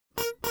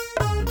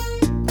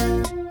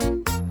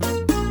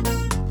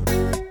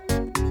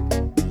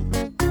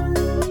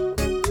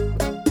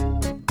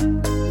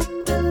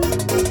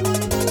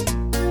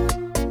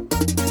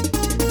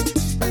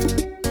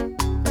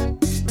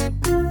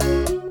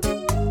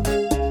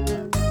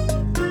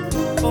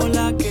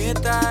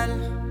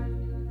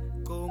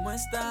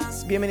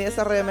Bienvenidos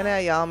a Radio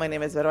Menea, y'all. My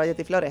name is Vero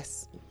Ayeti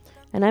Flores.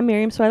 And I'm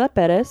Miriam Suela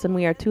Perez, and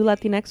we are two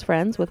Latinx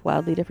friends with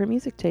wildly different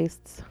music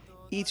tastes.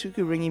 Each week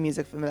we bring you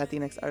music from the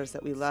Latinx artists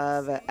that we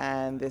love,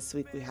 and this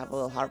week we have a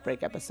little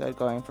heartbreak episode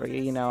going for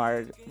you. You know,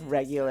 our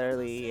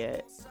regularly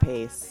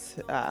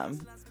paced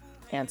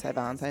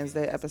anti-Valentine's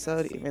Day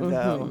episode, even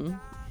though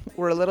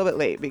we're a little bit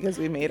late because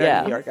we made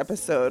our New York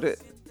episode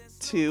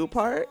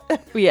two-part.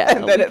 Yeah,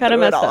 and then we kind of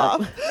messed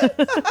up.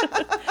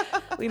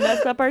 We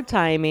messed up our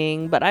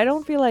timing, but I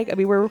don't feel like, I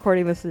mean, we're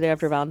recording this the day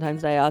after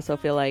Valentine's Day. I also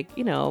feel like,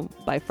 you know,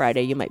 by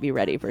Friday you might be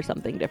ready for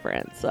something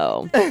different.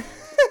 So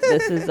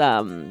this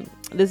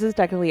is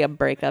technically a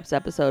breakups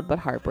episode, but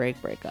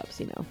heartbreak breakups,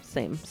 you know,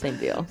 same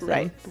deal.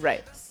 Right.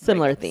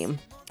 Similar theme.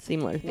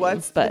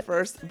 What's the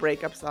first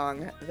breakup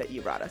song that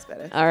you brought us,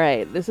 Betty? All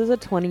right, this is a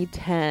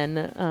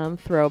 2010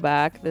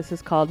 throwback. This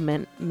is called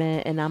Me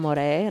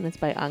Enamoré, and it's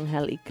by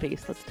Angel y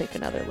Cris. Let's take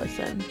another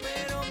listen.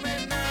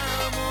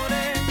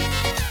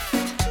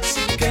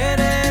 Sin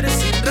querer,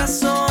 sin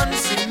razón,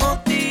 sin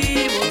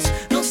motivos,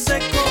 no sé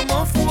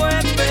cómo fue,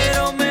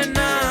 pero me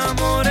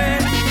enamoré.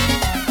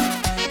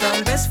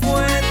 Tal vez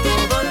fue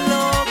todo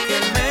lo que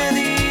él me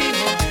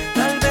dijo,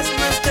 tal vez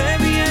no esté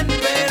bien,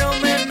 pero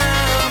me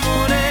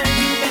enamoré.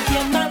 Dime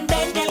quién manda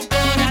en el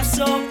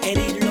corazón,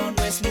 herirlo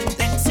no es mi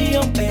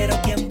intención, pero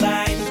quién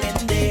va a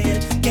entender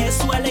que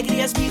su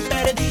alegría es mi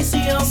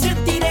perdición.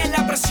 Sentiré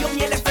la presión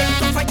y el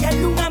efecto,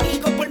 fallarle un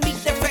amigo por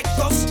mis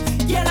defectos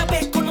y a la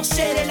vez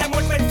conocer el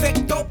amor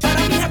perfecto.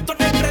 Para mí acto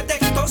no hay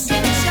pretextos y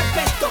en ese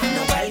aspecto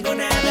no valgo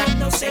nada,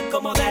 no sé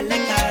cómo darle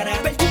cara.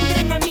 Perdí un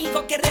gran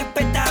amigo que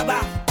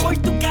respetaba por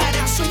tu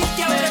cara,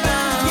 soñaste ahora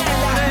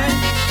la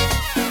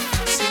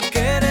sin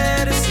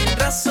querer, sin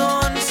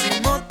razón,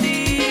 sin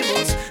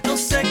motivos, no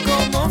sé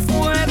cómo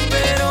fue,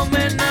 pero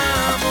me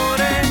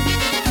enamoré.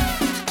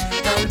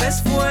 Tal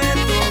vez fue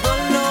todo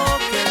lo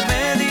que él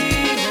me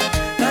dijo,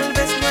 tal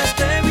vez no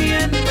esté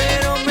bien,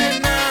 pero me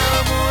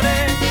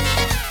enamoré.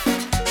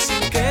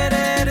 Sin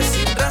querer,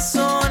 sin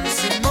razón,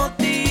 sin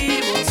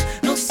motivos,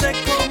 no sé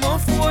cómo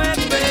fue,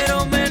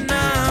 pero me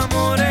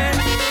enamoré.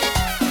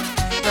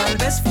 Tal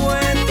vez fue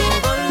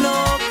todo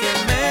lo que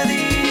él me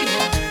dijo,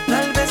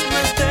 tal vez no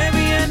esté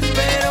bien,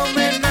 pero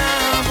me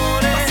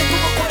enamoré. Pasé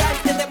como por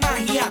arte de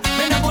magia,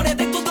 me enamoré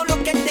de todo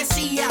lo que él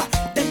decía,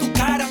 de tu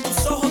cara,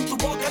 tus ojos, tu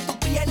boca, tu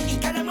piel, y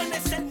cada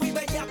amanecer muy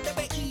bella te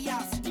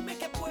veías. Dime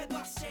qué puedo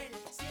hacer.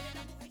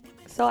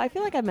 So I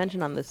feel like I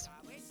mentioned on this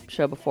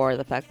show before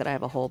the fact that I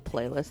have a whole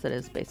playlist that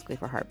is basically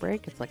for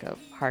heartbreak. It's like a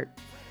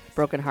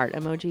broken heart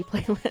emoji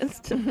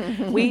playlist.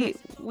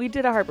 we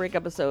did a heartbreak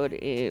episode.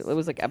 It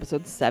was like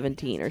episode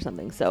 17 or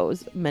something. So it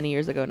was many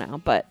years ago now.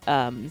 But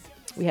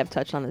we have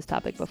touched on this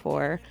topic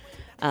before.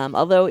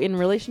 Although in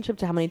relationship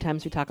to how many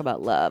times we talk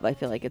about love, I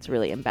feel like it's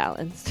really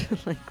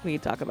imbalanced. Like we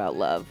talk about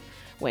love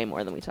way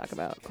more than we talk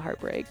about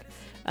heartbreak.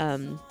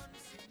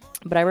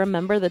 But I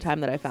remember the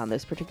time that I found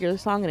this particular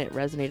song and it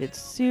resonated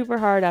super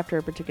hard after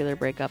a particular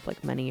breakup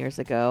like many years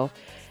ago.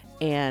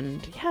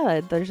 And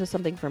yeah, there's just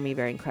something for me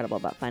very incredible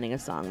about finding a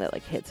song that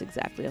like hits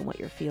exactly on what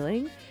you're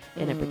feeling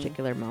in a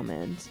particular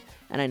moment.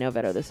 And I know,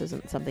 Vero, this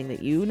isn't something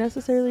that you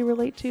necessarily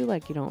relate to.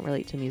 Like you don't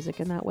relate to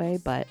music in that way.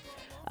 But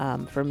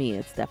for me,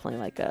 it's definitely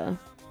like a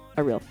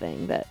real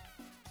thing that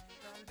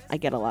I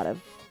get a lot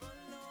of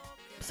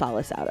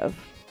solace out of.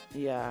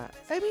 Yeah.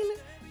 I mean,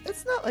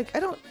 it's not like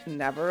I don't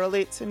never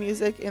relate to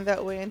music in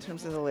that way in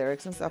terms of the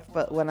lyrics and stuff,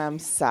 but when I'm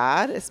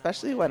sad,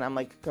 especially when I'm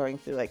like going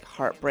through like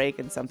heartbreak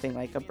and something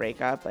like a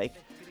breakup, like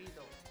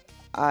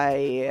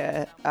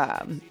I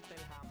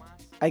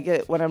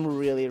get when I'm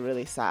really,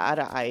 really sad,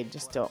 I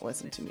just don't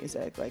listen to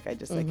music. Like I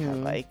just like have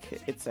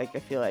like it's like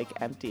I feel like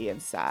empty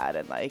and sad,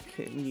 and like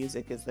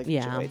music is like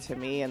joy to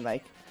me, and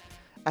like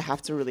I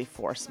have to really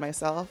force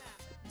myself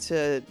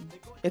to.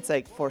 It's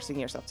like forcing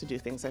yourself to do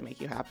things that make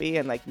you happy,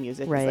 and like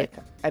music is like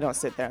I don't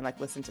sit there and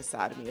like listen to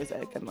sad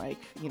music and like,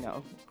 you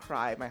know,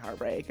 cry my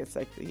heartbreak. It's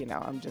like, you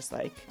know, I'm just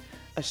like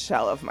a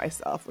shell of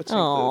myself, which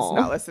includes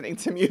not listening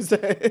to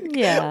music.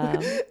 Yeah.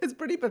 It's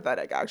pretty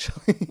pathetic,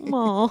 actually.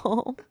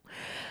 Oh.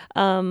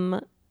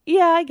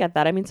 Yeah, I get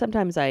that. I mean,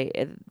 sometimes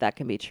that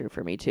can be true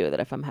for me too, that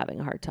if I'm having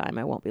a hard time,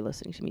 I won't be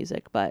listening to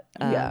music, but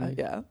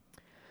yeah.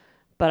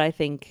 But I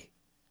think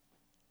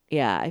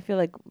I feel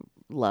like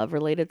love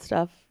related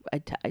stuff, I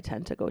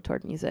tend to go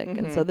toward music.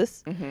 And so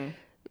this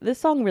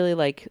song really,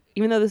 like,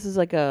 even though this is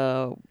like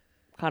a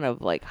kind of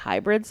like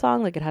hybrid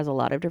song, like it has a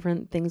lot of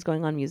different things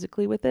going on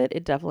musically with it,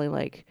 it definitely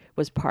like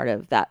was part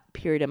of that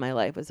period in my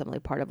life, was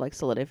definitely part of like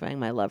solidifying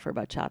my love for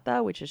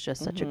bachata, which is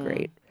just such a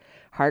great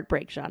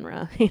heartbreak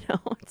genre. You know,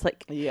 it's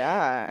like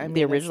I mean,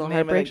 the original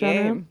heartbreak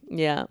genre.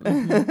 Yeah.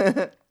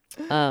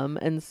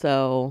 And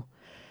so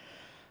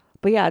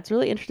But yeah, it's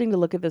really interesting to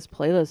look at this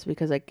playlist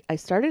because I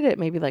started it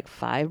maybe like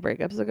 5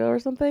 breakups ago or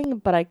something,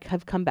 but I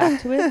have come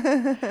back to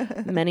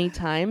it many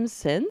times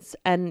since.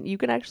 And you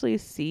can actually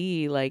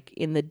see like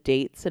in the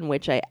dates in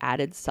which I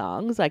added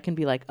songs, I can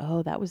be like,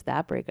 oh, that was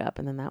that breakup.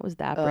 And then that was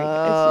that breakup.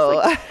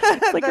 Oh,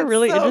 It's like a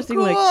really so interesting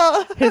cool.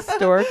 like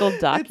historical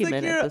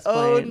document it's like at this your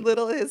own point.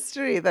 little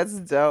history. That's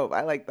dope.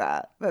 I like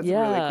that. That's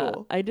really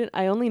cool.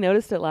 I only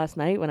noticed it last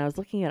night when I was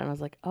looking at it and I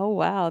was like, oh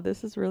wow,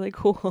 this is really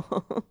cool.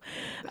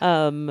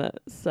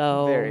 So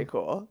very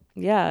cool.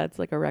 Yeah, it's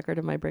like a record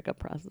of my breakup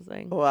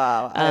processing.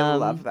 Wow, I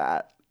love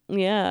that.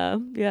 Yeah.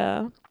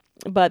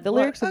 But the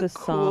lyrics of this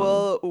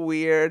song, cool,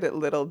 weird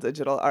little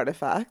digital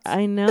artifact.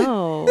 I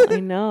know.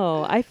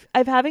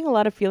 I've having a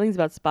lot of feelings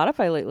about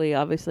Spotify lately,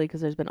 obviously,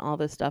 because there's been all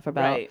this stuff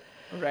about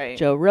right.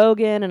 Joe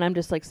Rogan, and I'm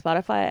just like,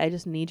 Spotify, I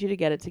just need you to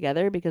get it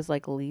together because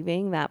like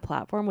leaving that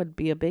platform would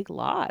be a big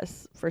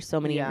loss for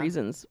so many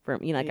reasons. For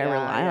me, like I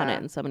rely on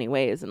it in so many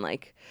ways, and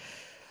like.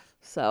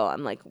 So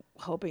I'm like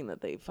hoping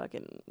that they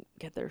fucking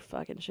get their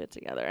fucking shit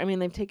together. I mean,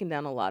 they've taken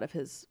down a lot of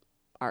his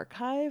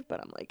archive, but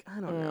I'm like, I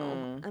don't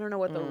know. I don't know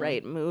what the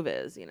right move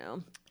is, you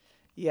know?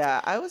 Yeah,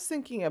 I was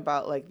thinking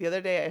about like the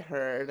other day I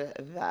heard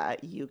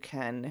that you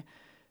can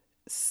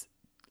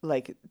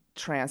like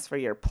transfer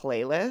your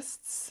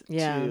playlists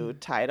to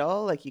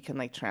Tidal. Like you can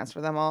like transfer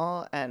them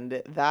all.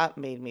 And that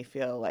made me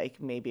feel like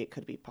maybe it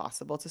could be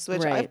possible to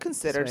switch. Right. I've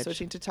considered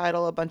switching to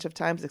Tidal a bunch of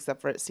times,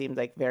 except for it seemed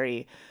like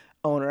very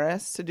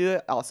onerous to do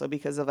it, also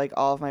because of like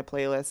all of my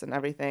playlists and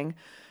everything,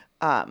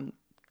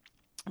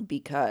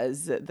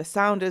 because the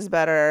sound is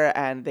better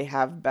and they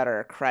have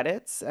better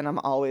credits, and I'm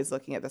always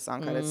looking at the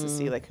song credits to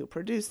see like who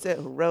produced it,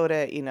 who wrote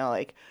it, you know,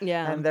 like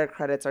and their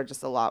credits are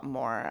just a lot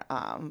more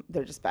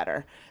they're just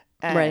better.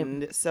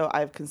 And so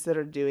I've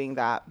considered doing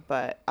that,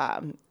 but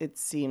it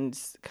seemed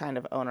kind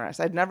of onerous.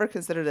 I'd never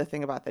considered the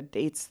thing about the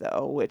dates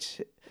though,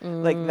 which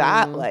like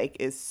that like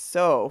is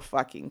so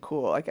fucking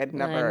cool. Like I'd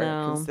never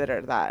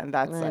considered that, and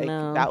that's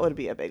that would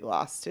be a big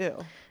loss too.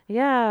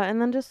 Yeah,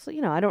 and then just,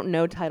 you know, I don't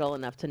know Tidal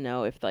enough to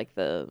know if like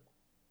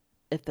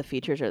if the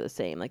features are the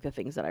same, like the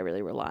things that I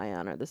really rely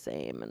on are the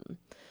same, and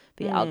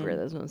the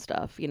algorithms and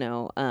stuff, you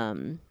know.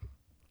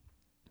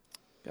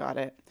 Got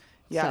it.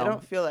 Yeah, so, I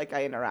don't feel like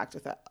I interact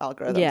with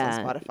algorithms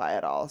on Spotify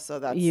at all, so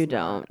that's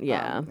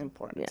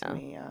important to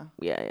me.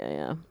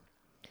 Yeah.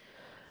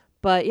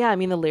 But yeah, I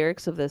mean, the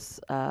lyrics of this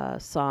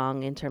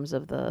song, in terms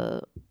of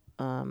the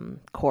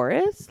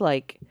chorus,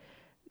 like,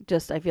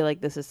 just I feel like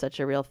this is such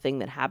a real thing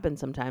that happens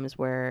sometimes,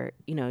 where,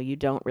 you know, you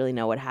don't really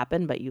know what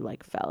happened, but you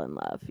like fell in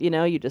love. You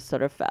know, you just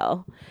sort of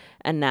fell,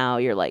 and now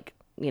you're like,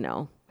 you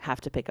know,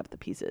 have to pick up the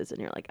pieces, and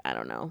you're like, I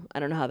don't know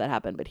how that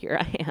happened, but here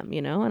I am,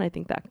 you know. And I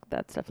think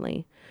that's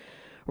definitely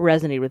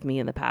resonated with me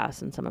in the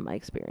past, and some of my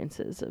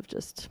experiences of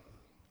just,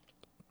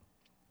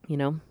 you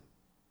know,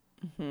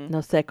 no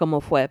sé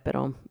cómo fue,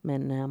 pero me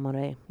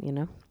enamoré, you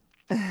know.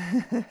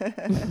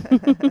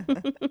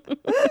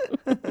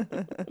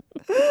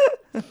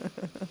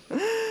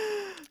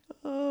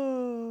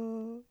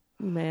 Oh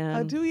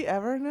man, do we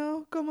ever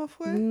know cómo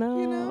fue? No,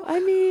 you know?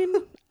 I mean,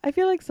 I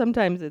feel like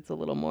sometimes it's a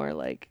little more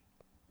like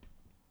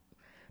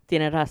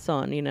tiene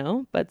razón, you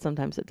know, but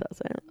sometimes it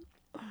doesn't.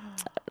 I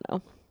don't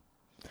know.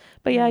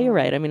 But yeah, you're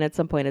right. I mean, at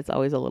some point, it's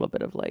always a little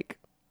bit of like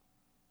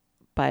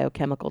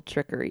biochemical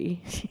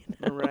trickery. You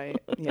know?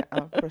 Right. Yeah,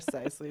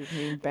 precisely.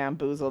 Being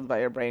bamboozled by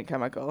your brain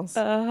chemicals.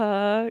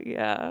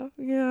 Yeah.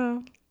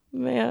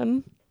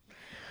 Man.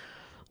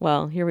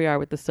 Well, here we are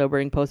with the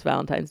sobering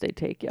post-Valentine's Day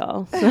take,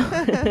 y'all. So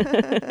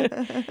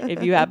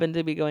if you happen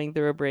to be going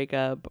through a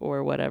breakup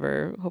or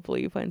whatever,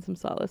 hopefully you find some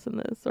solace in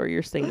this, or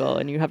you're single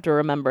and you have to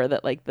remember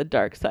that like the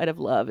dark side of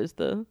love is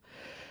the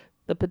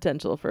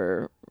potential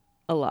for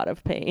a lot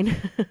of pain.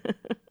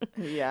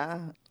 Yeah.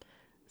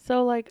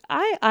 So like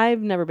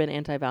I've never been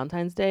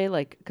anti-Valentine's Day,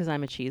 like, because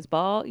I'm a cheese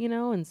ball, you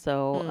know, and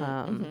so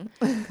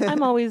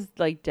I'm always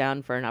like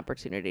down for an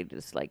opportunity to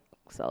just like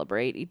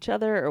celebrate each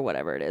other or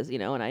whatever it is, you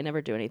know. And I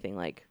never do anything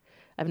like,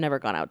 I've never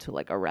gone out to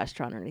like a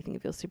restaurant or anything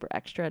that feels super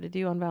extra to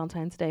do on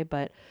Valentine's Day.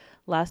 But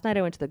last night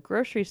I went to the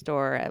grocery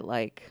store at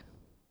like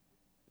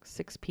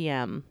 6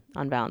 p.m.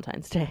 on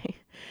Valentine's Day,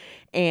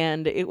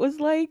 and it was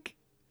like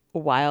a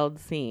wild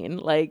scene.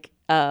 Like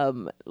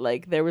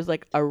there was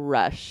like a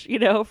rush, you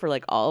know, for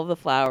like all of the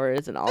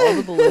flowers and all of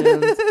the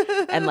balloons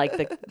and like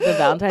the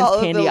Valentine's all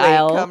candy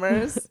aisle.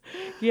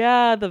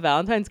 Yeah, the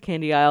Valentine's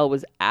candy aisle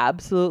was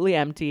absolutely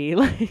empty.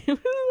 Like it was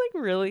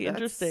like really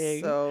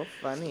interesting. So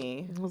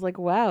funny. I was like,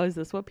 wow, is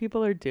this what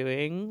people are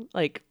doing?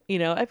 Like, you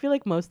know, I feel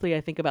like mostly I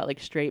think about like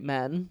straight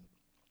men.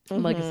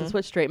 I'm like, is this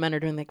what straight men are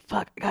doing? Like,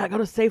 fuck, I gotta go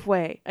to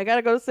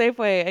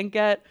Safeway and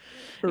get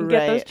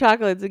those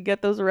chocolates and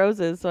get those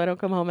roses so I don't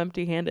come home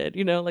empty-handed.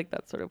 You know, like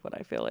that's sort of what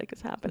I feel like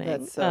is happening.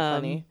 That's so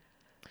funny.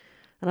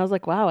 And I was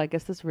like, wow, I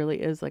guess this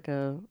really is like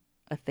a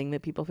thing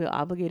that people feel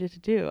obligated to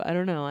do. I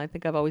don't know. I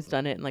think I've always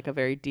done it in like a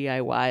very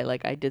DIY,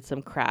 like I did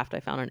some craft I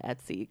found on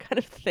Etsy kind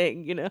of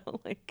thing, you know?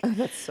 Like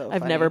that's so funny.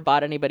 I've never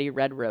bought anybody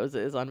red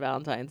roses on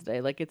Valentine's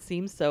Day. Like it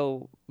seems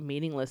so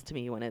meaningless to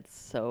me when it's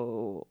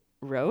so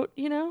rote,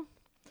 you know?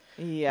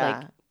 Yeah.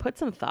 Like put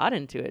some thought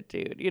into it,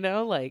 dude, you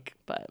know, like,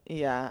 but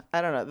yeah,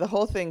 I don't know. The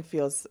whole thing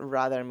feels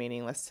rather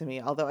meaningless to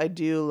me, although I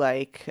do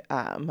like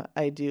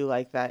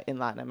that in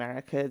Latin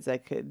America it's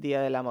like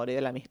Dia del Amor y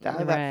de la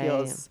Amistad. That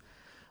feels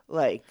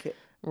like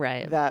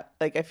that,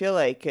 like, I feel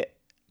like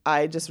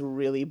I just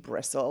really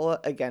bristle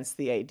against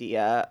the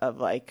idea of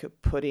like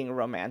putting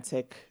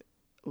romantic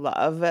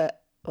love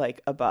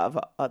like above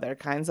other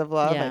kinds of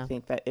love. I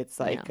think that it's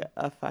like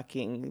a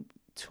fucking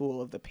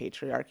tool of the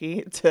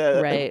patriarchy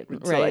to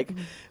like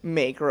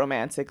make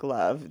romantic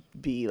love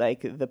be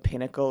like the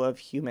pinnacle of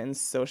human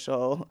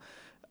social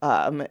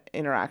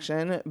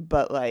interaction.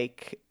 But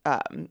like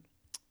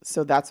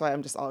so that's why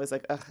I'm just always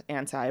like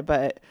anti.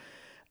 But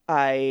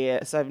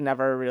I've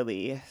never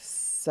really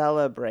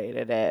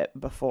celebrated it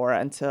before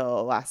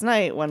until last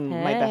night when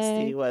my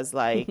bestie was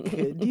like,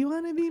 do you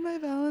want to be my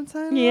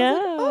Valentine? Yeah.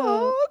 Like,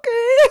 oh,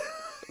 okay.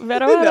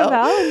 Better have a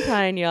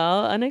Valentine,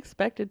 y'all.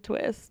 Unexpected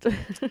twist.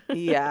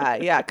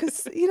 yeah,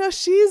 because you know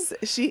she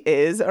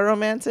is a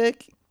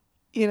romantic,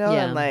 you know,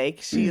 and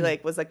like she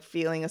like was like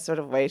feeling a sort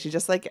of way. She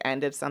just like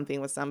ended something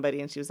with somebody,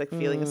 and she was like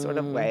feeling a sort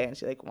of way, and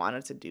she like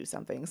wanted to do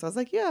something. So I was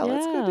like, yeah,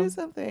 let's go do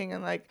something,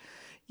 and like,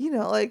 you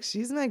know, like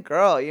she's my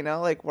girl, you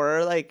know, like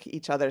we're like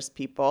each other's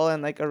people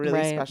in like a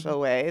really special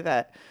way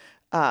that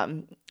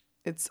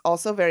it's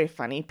also very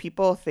funny.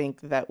 People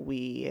think that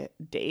we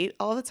date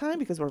all the time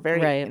because we're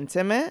very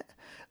intimate.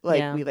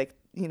 Like we like,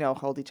 you know,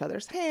 hold each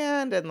other's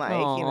hand and like,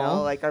 you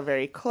know, like are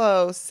very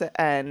close,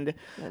 and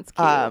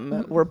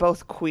we're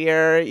both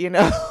queer, you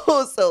know.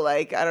 So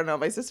like, I don't know,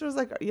 my sister was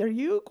like, are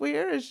you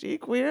queer? Is she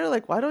queer?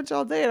 Like, why don't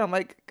y'all date? I'm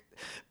like,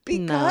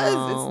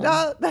 because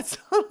that's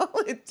not all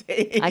it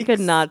takes. I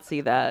could not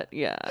see that.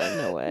 Yeah,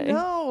 no way.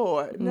 No,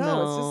 it's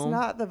just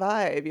not the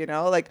vibe, you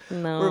know? Like,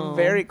 we're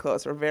very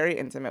close. We're very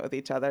intimate with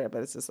each other,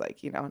 but it's just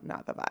like, you know,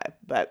 not the vibe.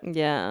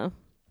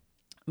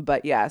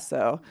 But yeah,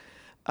 so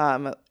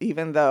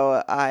even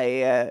though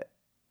I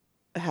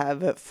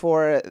have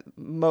for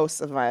most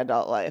of my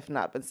adult life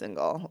not been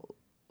single,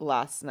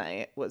 last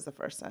night was the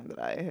first time that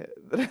I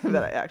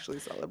actually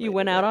celebrated. You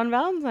went out on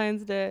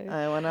Valentine's Day.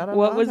 I went out on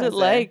What Valentine's was it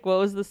Day. like? What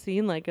was the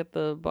scene like at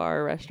the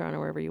bar or restaurant or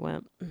wherever you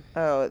went?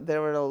 Oh, there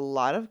were a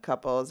lot of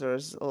couples. There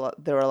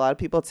were a lot of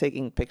people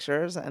taking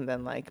pictures and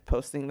then like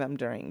posting them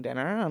during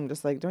dinner. I'm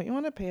just like, don't you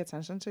want to pay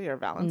attention to your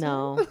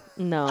Valentine?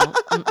 No.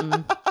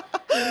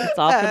 It's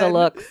all for the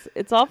looks.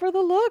 It's all for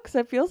the looks.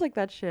 It feels like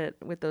that shit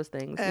with those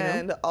things. And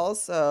you know?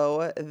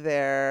 Also,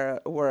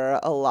 there were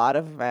a lot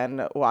of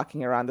men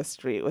walking around the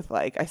street with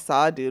like, I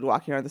saw a dude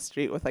walking around the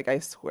street with like, I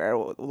swear,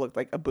 what looked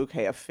like a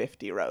bouquet of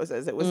 50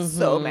 roses. It was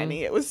so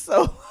many. It was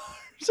so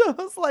large. I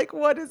was like,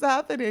 what is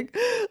happening?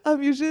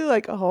 I'm usually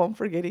like home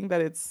forgetting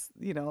that it's,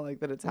 you know, like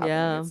that it's happening.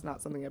 Yeah. It's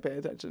not something I pay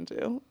attention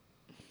to.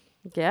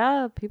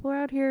 Yeah, people are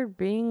out here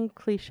being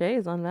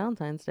cliches on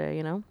Valentine's Day,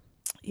 you know?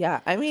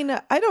 Yeah, I mean,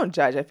 I don't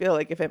judge. I feel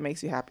like if it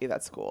makes you happy,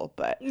 that's cool.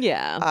 But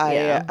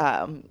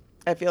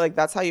I feel like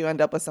that's how you end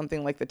up with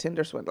something like the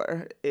Tinder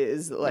Swindler,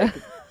 is like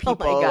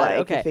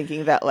people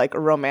thinking that like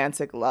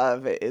romantic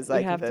love is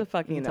like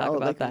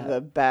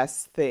the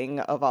best thing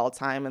of all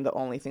time and the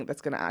only thing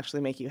that's going to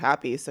actually make you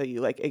happy. So you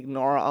like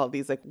ignore all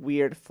these like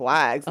weird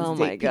flags and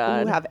date people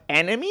who have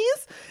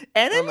enemies.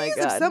 Enemies?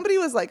 If somebody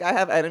was like, I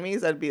have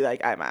enemies, I'd be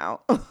like, I'm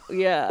out.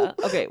 Yeah.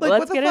 Okay. Well,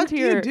 let's get into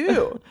your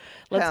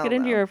let's get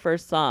into your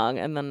first song,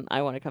 and then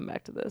I want to come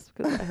back to this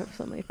because I have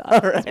so many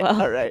thoughts.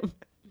 All right.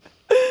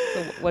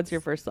 So what's your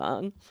first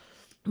song?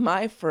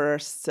 My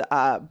first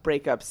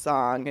breakup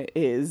song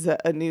is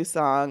a new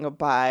song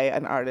by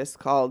an artist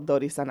called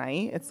Dori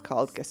Sanai. It's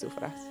called Que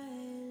Sufras.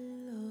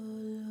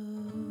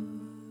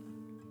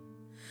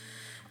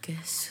 Que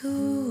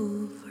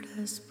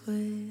sufras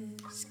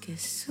pues, que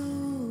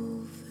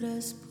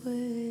sufras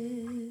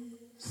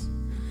pues.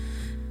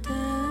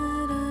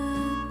 Da da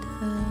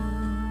da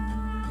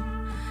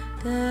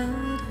da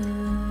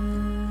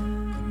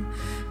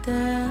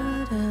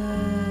da da.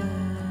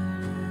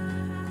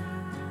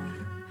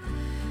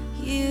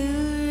 You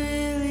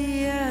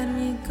really had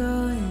me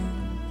going.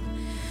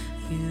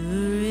 You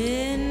were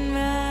in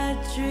my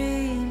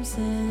dreams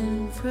and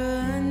in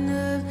front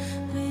of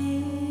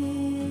me.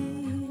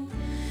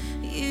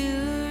 You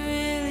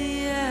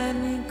really had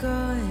me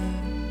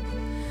going.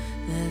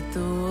 Let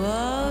the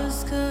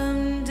walls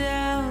come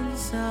down,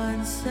 saw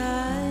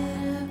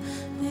inside of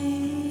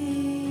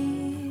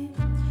me.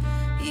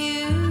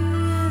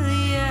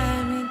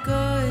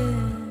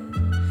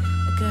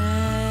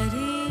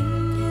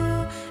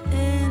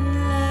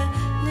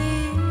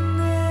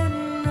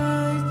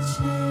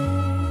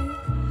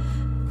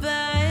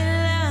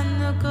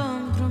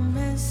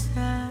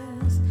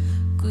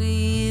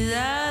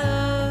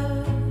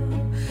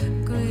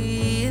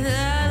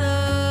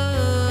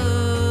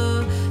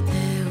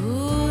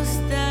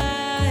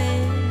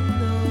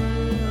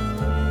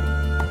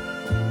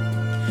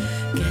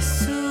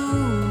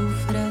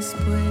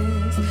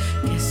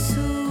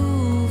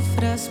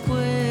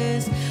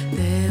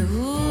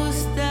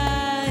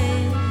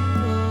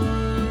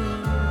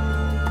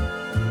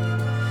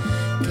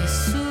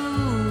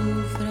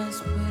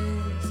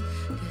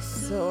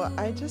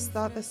 just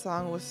thought the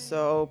song was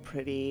so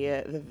pretty.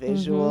 The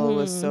visual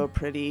was so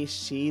pretty.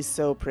 She's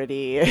so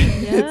pretty.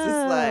 It's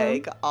just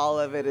like all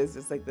of it is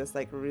just like this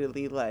like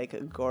really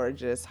like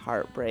gorgeous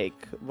heartbreak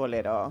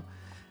bolero.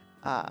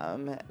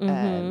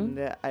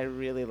 And I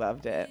really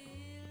loved it.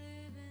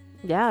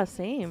 Yeah,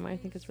 same. I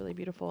think it's really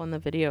beautiful, and the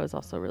video is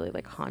also really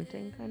like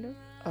haunting, kind of.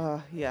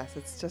 Oh yes,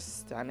 it's just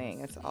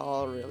stunning. It's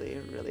all really,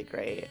 really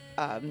great.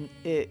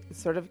 It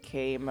sort of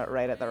came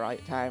right at the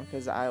right time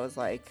because I was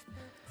like,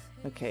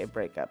 okay,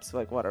 breakups.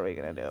 Like, what are we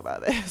gonna do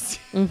about this?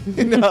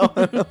 You know,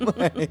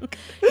 like,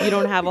 you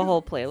don't have a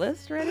whole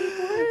playlist ready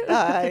for it?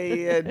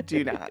 I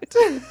do not.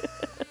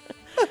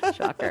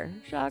 Shocker.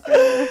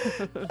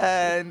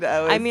 And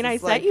I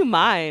sent you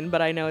mine,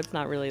 but I know it's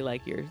not really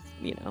like yours,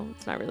 you know,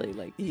 it's not really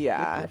like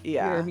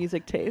your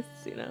music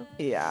tastes, you know.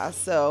 Yeah,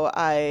 so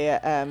I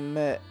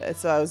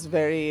was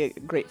very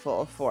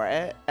grateful for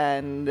it,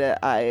 and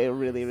I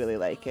really, really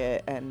like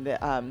it. And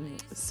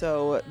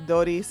so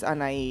Doris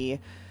Anaí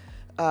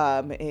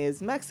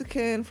is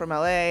Mexican from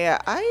LA.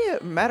 I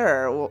met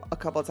her a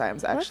couple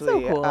times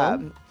actually. That's so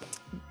cool.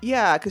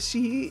 Yeah, because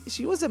she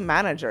was a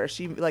manager.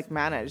 She like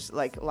managed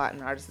like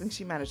Latin artists. I think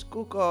she managed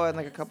Cuco and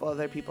like a couple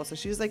other people. So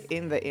she was like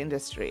in the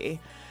industry.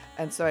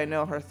 And so I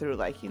know her through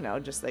like, you know,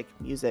 just like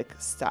music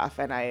stuff.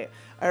 And I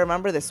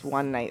remember this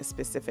one night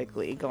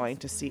specifically going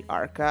to see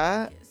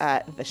Arca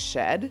at the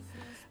Shed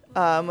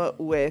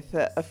with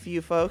a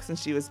few folks, and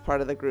she was part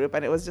of the group.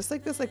 And it was just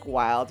like this like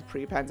wild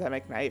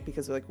pre-pandemic night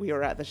because like we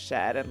were at the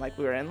Shed and like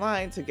we were in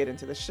line to get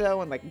into the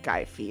show, and like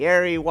Guy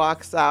Fieri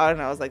walks out,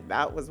 and I was like,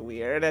 that was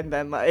weird. And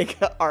then like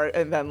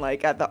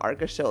at the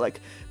Arca show, like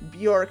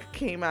Bjork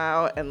came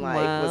out and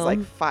like was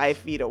like 5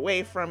 feet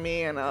away from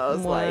me, and I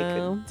was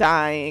like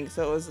dying.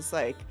 So it was just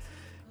like,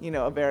 you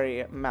know, a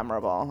very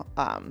memorable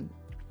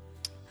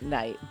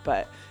night.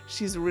 But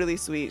she's really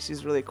sweet,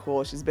 she's really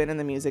cool, she's been in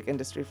the music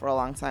industry for a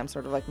long time,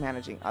 sort of like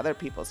managing other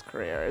people's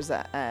careers,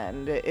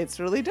 and it's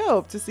really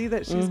dope to see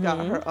that she's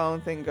got her own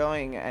thing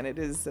going, and it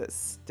is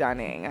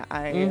stunning.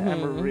 I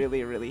am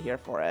really, really here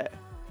for it.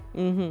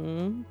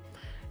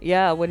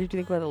 Yeah, what did you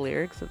think about the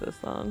lyrics of this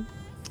song?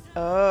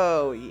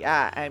 Oh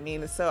yeah, I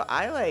mean, so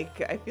I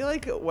feel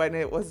like when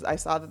I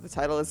saw that the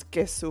title is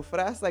Que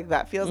Sufras, like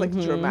that feels like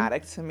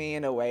dramatic to me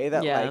in a way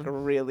that like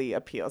really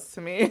appeals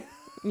to me.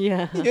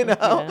 Yeah. You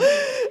know?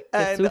 Yeah.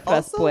 And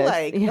also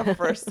like the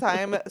first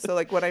time, so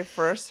like when I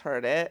first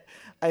heard it,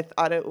 I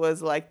thought it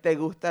was like Te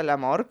gusta el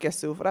amor que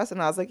sufras,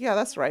 and I was like, yeah,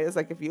 that's right. It's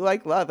like, if you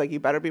like love, like you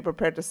better be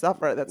prepared to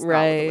suffer. That's not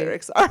what the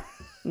lyrics are.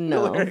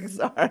 No. The lyrics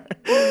are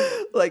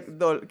like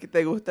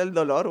Te gusta el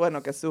dolor, bueno,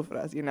 que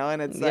sufras, you know?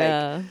 And it's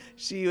like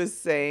she was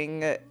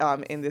saying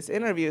in this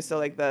interview, so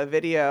like the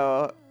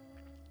video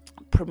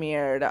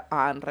premiered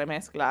on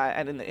Remezcla,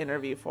 and in the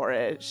interview for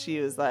it, she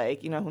was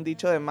like, you know, un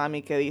dicho de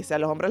mami que dice, a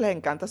los hombres les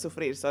encanta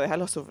sufrir, so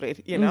déjalo sufrir,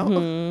 you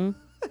know?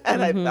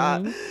 And I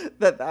thought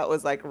that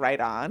was like right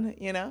on,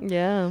 you know?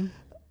 Yeah.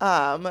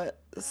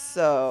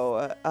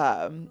 So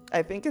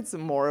I think it's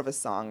more of a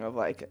song of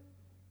like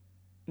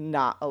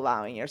not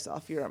allowing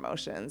yourself your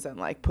emotions and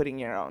like putting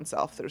your own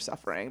self through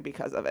suffering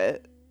because of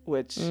it,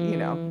 which, you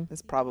know,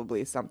 is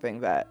probably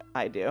something that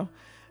I do.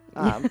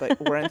 But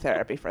we're in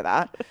therapy for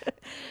that.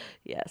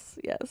 Yes.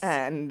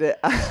 And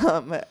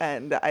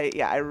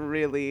I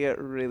really,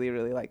 really,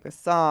 really like this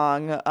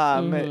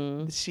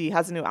song. She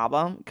has a new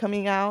album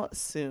coming out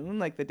soon.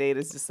 Like the date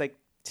is just like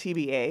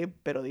TBA,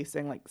 pero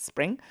dicen like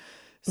spring.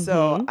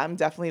 So I'm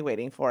definitely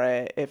waiting for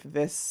it. If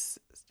this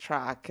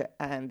track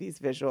and these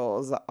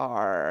visuals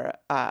are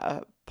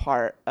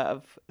part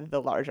of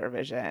the larger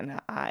vision,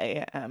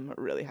 I am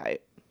really hyped.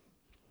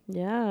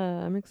 Yeah,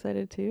 I'm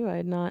excited too. I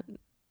had not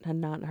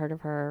heard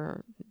of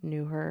her,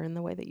 knew her in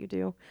the way that you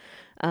do.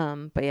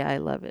 But yeah, I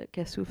love it.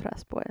 Que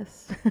sufras,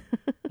 pues.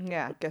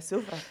 Yeah, que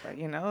sufras,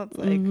 you know? It's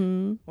like,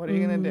 what are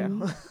you going to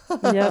do?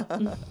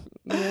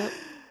 Yep.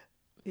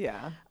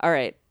 Yeah. All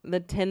right. The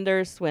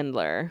Tinder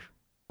Swindler.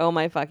 Oh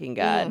my fucking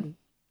God.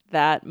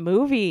 That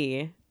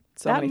movie.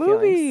 That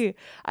movie. Feelings.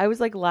 I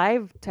was like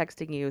live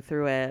texting you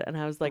through it, and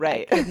I was like,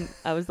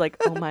 I was like,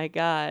 oh my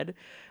God.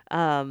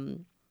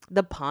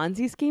 The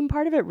Ponzi scheme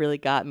part of it really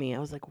got me. I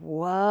was like,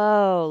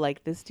 whoa,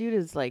 like this dude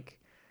is like,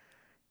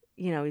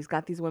 you know, he's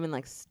got these women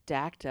like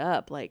stacked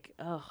up. Like,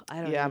 oh, I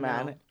don't know. Yeah,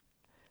 man.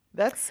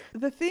 That's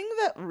the thing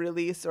that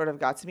really sort of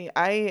got to me.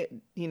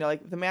 You know,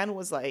 like the man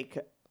was like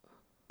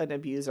an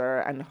abuser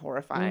and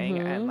horrifying.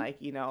 And like,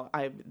 you know,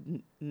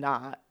 I'm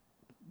not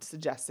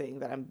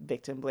suggesting that I'm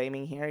victim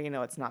blaming here. You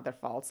know, it's not their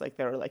faults. Like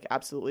they were like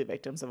absolutely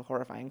victims of a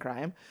horrifying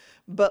crime.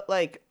 But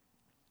like,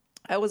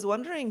 I was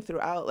wondering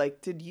throughout,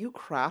 like, did you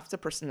craft a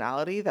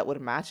personality that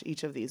would match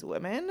each of these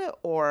women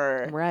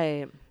or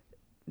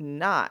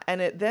not?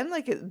 And then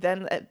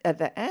at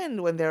the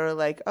end when they were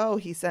like, oh,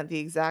 he sent the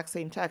exact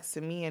same text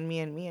to me and me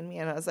and me and me.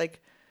 And I was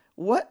like,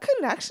 what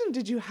connection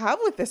did you have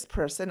with this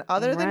person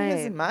other than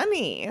his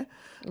money?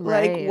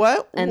 Like,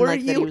 what were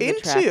you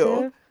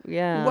into?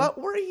 Yeah. What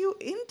were you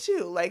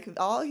into? Like,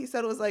 all he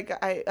said was like,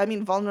 I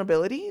mean,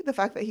 vulnerability, the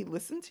fact that he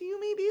listened to you,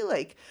 maybe.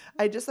 Like,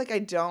 I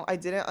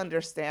didn't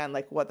understand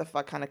like what the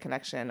fuck kind of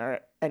connection or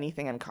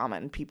anything in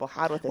common people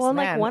had with this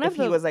man. Like,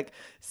 he was like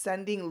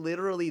sending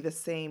literally the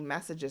same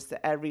messages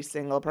to every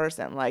single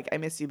person. Like, I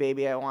miss you,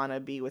 baby. I want to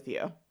be with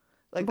you.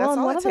 Like, that's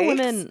all it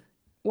takes.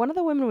 One of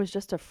the women was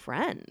just a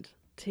friend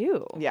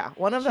too. Yeah.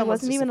 One of them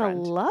wasn't even a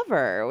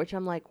lover, which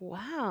I'm like,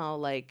 wow,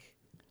 like,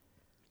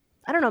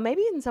 I don't know.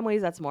 Maybe in some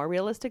ways that's more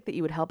realistic, that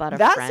you would help out a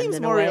friend. That seems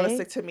more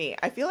realistic to me.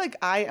 I feel like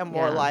I am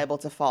more liable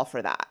to fall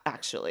for that,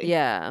 actually.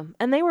 Yeah.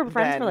 And they were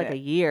friends for like a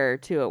year,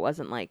 too. It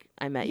wasn't like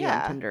I met you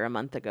on Tinder a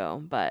month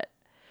ago. But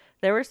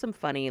there were some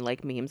funny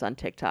like memes on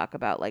TikTok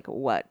about like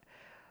what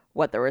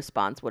the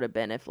response would have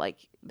been if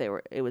like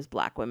it was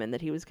black women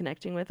that he was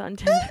connecting with on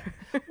Tinder.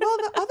 Well,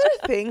 the other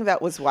thing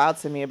that was wild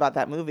to me about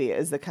that movie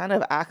is the kind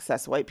of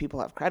access white people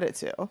have credit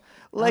to.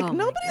 Like,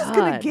 nobody's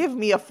going to give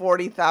me a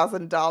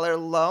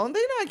 $40,000 loan. They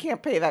know I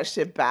can't pay that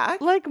shit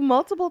back. Like,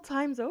 multiple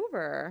times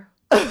over.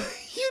 Like,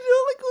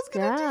 who's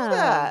going to do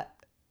that?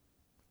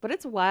 But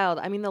it's wild.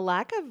 I mean, the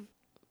lack of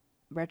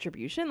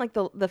retribution, like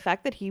the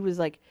fact that he was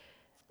like,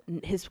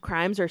 his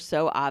crimes are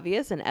so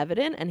obvious and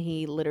evident, and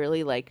he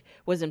literally like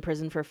was in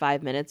prison for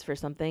 5 minutes for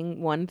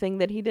one thing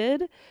that he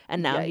did,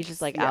 and now he's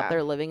just like out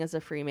there living as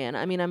a free man.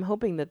 I mean, I'm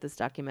hoping that this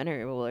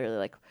documentary will really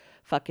like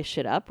fuck his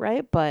shit up,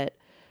 right? But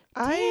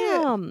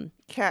I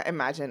can't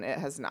imagine it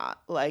has not.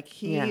 Like,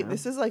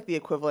 this is like the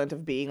equivalent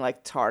of being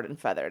like tarred and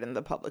feathered in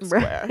the public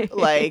square. Right.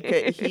 Like,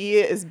 he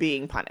is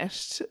being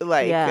punished.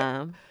 Like,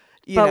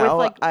 you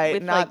know, I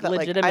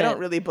don't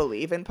really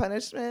believe in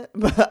punishment,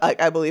 but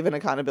like, I believe in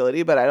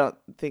accountability, but I don't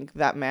think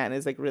that man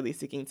is like really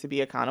seeking to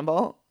be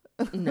accountable.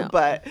 No,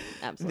 but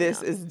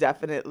this is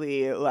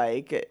definitely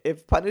like,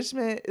 if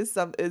punishment is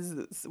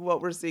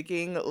what we're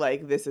seeking,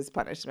 like, this is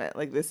punishment.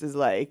 Like, this is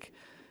like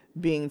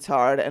being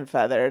tarred and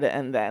feathered,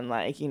 and then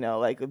like, you know,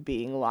 like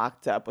being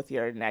locked up with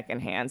your neck and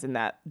hands in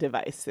that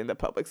device in the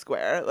public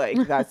square.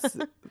 Like, that's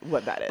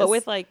what that is. But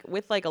with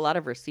like a lot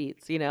of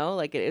receipts, you know,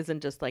 like it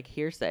isn't just like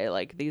hearsay.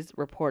 Like, these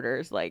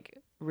reporters like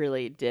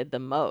really did the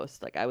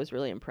most. Like, I was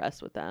really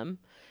impressed with them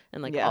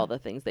and like all the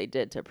things they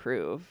did to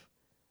prove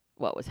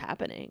what was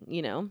happening,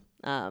 you know?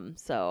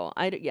 So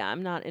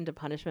I'm not into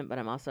punishment, but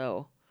I'm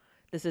also,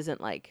 this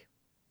isn't like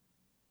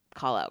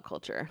call out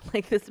culture.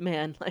 Like, this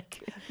man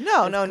like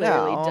clearly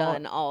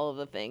done all of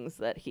the things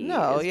that he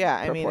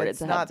I mean, it's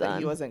not that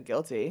he wasn't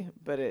guilty,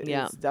 but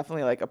it's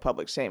definitely like a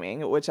public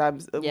shaming, which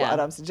what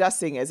I'm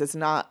suggesting is it's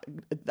not,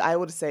 I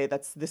would say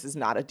this is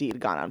not a deed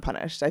gone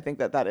unpunished. I think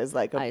that is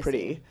like a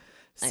pretty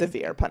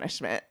severe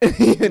punishment,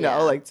 you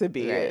know, like to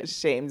be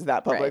shamed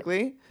that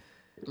publicly.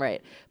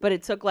 Right. But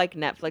it took like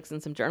Netflix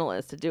and some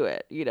journalists to do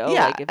it, you know?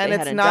 Yeah, like, if and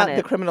it's not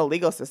the criminal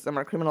legal system.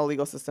 Our criminal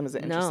legal system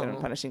isn't interested in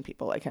punishing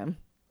people like him.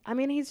 I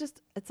mean,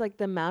 it's like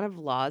the amount of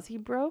laws he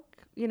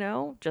broke, you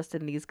know, just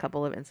in these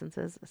couple of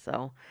instances.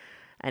 So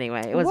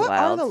anyway, it was wild. What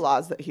are the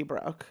laws that he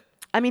broke?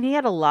 I mean, he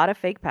had a lot of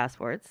fake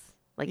passports.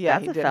 Like,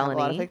 that's a felony. Have a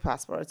lot of fake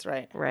passports,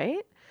 right?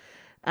 Right?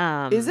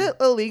 Is it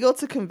illegal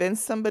to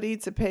convince somebody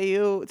to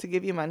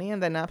give you money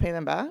and then not pay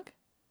them back?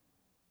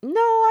 No,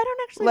 I don't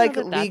actually like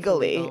know that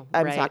legally. Illegal.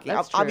 I'm talking.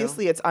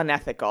 Obviously, it's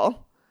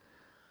unethical.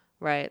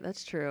 Right.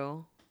 That's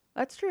true.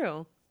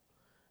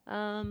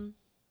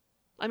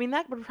 I mean,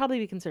 that would probably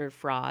be considered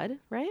fraud,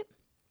 right?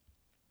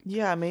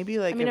 Yeah, maybe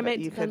like. I mean,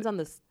 it depends on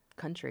the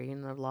country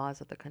and the laws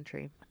of the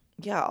country.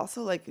 Yeah.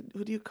 Also, like,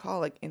 who do you call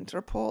like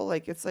Interpol?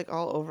 Like, it's like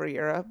all over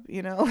Europe,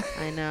 you know.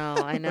 I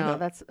know.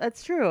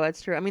 That's true.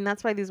 I mean,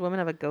 that's why these women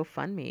have a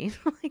GoFundMe.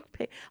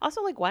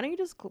 Also, like, why don't you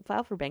just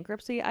file for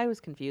bankruptcy? I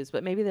was confused,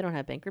 but maybe they don't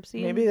have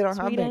bankruptcy. Maybe they don't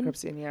have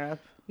bankruptcy in Europe.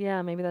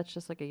 Yeah, maybe that's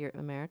just like a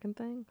American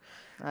thing.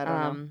 I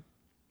don't know.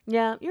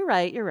 Yeah, you're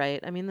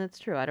right. I mean, that's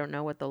true. I don't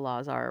know what the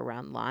laws are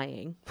around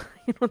lying.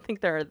 I don't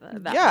think there are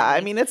that many. I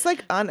mean, it's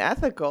like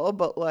unethical,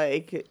 but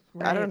like,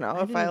 right. I don't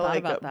know. If I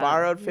like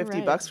borrowed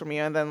 $50 from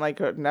you and then like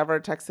never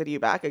texted you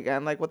back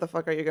again, like, what the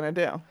fuck are you going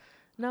to do?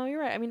 No,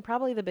 you're right. I mean,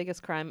 probably the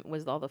biggest crime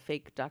was all the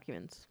fake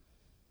documents.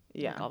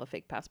 Yeah. Like all the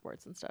fake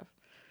passports and stuff.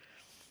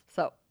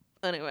 So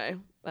anyway,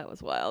 that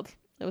was wild.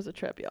 It was a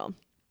trip, y'all.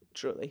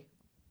 Truly.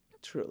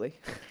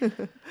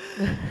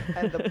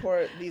 And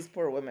these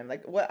poor women,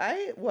 like what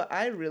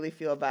I really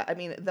feel about, I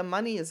mean, the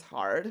money is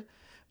hard,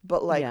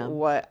 but like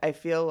what I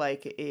feel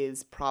like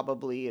is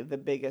probably the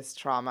biggest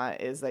trauma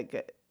is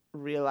like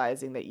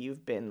realizing that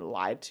you've been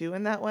lied to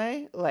in that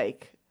way.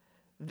 Like,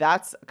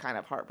 that's a kind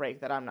of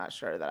heartbreak that I'm not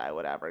sure that I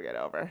would ever get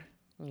over.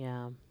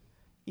 Yeah.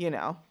 You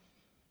know,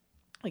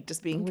 like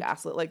just being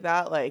gaslit like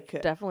that, like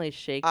definitely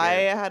shake. I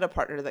had a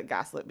partner that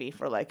gaslit me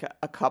for like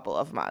a couple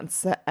of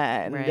months,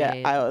 and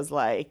I was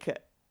like,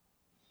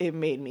 it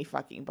made me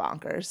fucking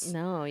bonkers.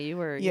 No, you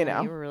were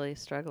really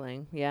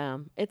struggling. Yeah.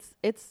 That's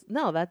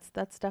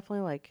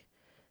definitely like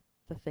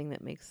the thing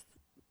that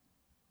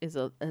is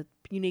a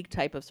unique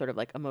type of sort of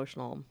like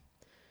emotional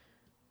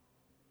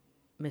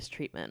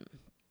mistreatment.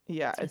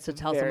 Yeah. It's to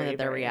tell someone that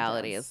their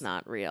reality is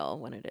not real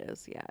when it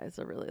is. Yeah. It's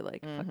a really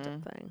like fucked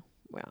up thing.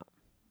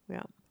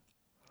 Yeah.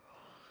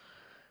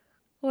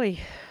 Oy.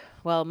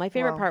 Well, my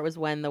favorite part was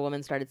when the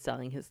woman started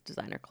selling his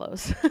designer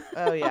clothes.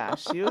 Oh yeah,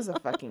 she was a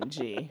fucking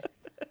G.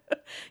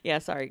 Yeah,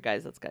 sorry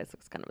guys, that's kind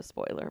of a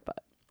spoiler, but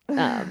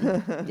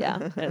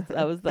yeah,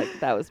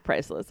 that was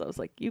priceless. I was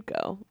like, you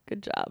go,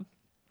 good job.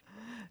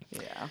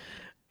 Yeah.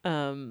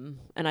 And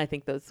I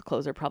think those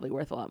clothes are probably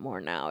worth a lot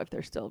more now if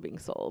they're still being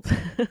sold.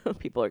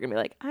 People are gonna be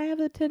like, I have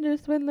the Tinder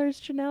Swindler's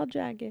Chanel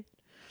jacket.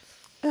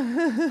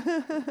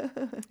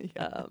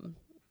 Yeah.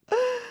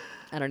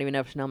 I don't even know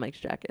if Chanel makes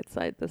jackets.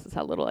 This is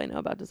how little I know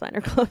about designer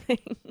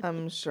clothing.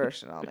 I'm sure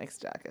Chanel makes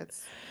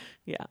jackets.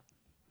 Yeah.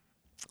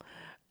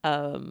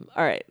 All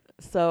right.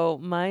 So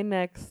my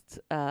next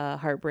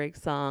heartbreak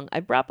song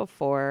I brought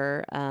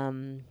before.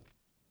 I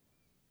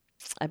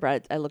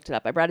looked it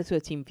up. I brought it to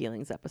a Team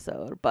Feelings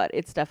episode, but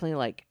it's definitely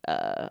like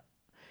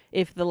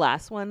if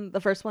the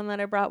first one that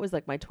I brought was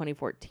like my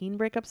 2014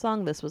 breakup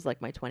song, this was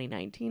like my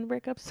 2019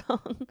 breakup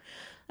song.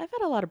 I've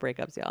had a lot of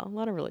breakups, y'all. A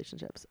lot of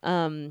relationships.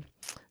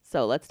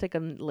 So let's take a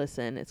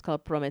listen. It's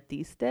called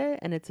Prometiste,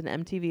 and it's an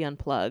MTV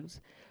Unplugged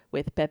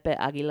with Pepe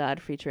Aguilar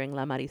featuring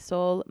La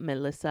Marisol,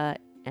 Melissa,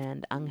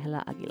 and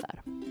Angela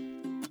Aguilar.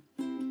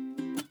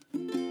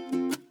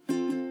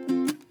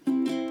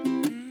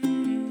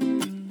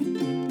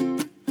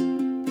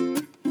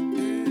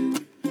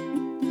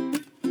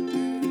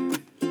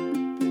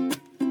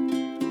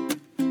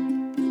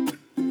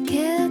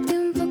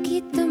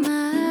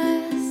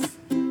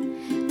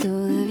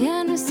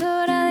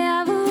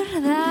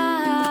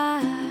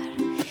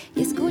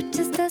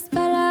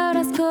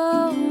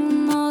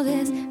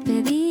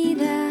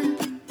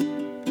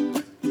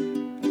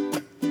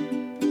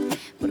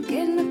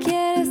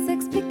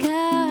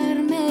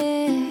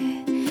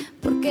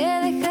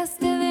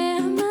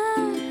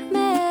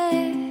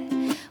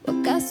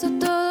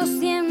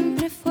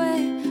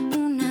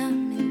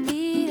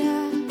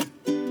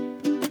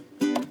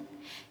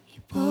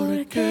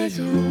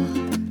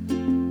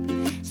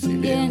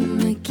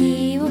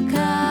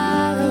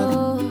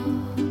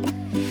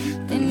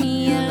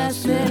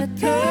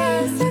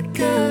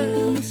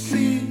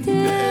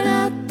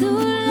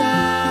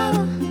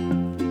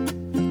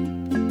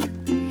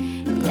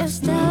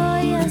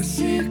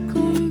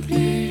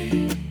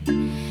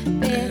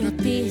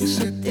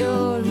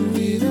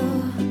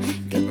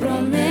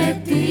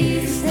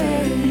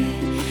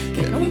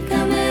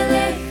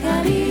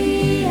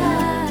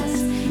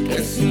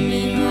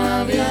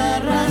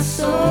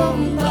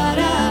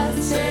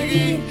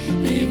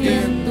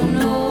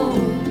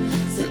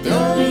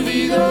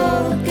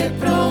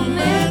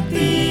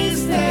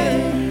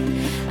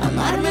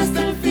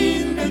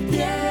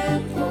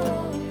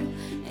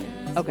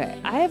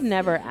 Okay, I have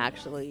never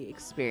actually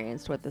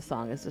experienced what the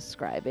song is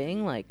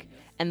describing, like,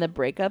 and the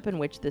breakup in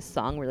which this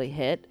song really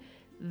hit,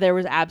 there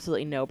was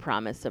absolutely no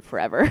promise of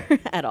forever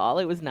at all.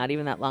 It was not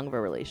even that long of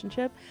a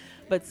relationship,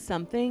 but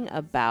something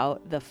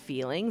about the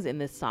feelings in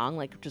this song,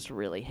 like, just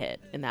really hit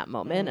in that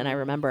moment. And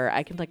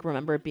I can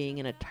remember being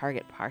in a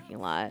Target parking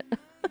lot,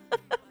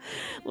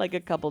 like a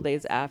couple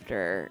days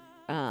after,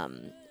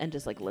 and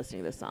just like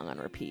listening to this song on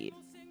repeat.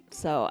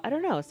 So I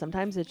don't know.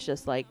 Sometimes it's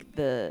just like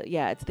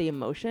it's the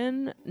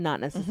emotion, not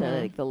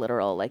necessarily like the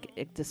literal like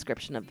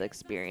description of the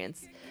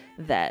experience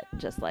that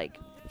just like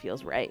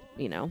feels right,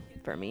 you know,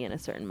 for me in a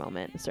certain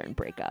moment, a certain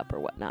breakup or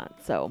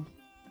whatnot. So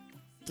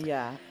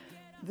yeah,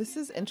 this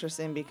is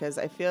interesting because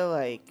I feel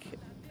like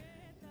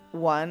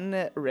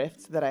one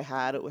rift that I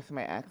had with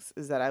my ex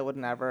is that I would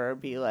never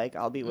be like,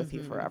 I'll be with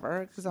you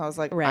forever. Because I was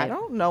like, I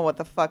don't know what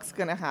the fuck's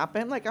going to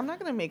happen. Like, I'm not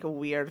going to make a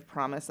weird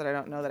promise that I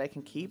don't know that I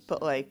can keep,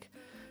 but like,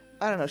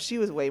 I don't know. She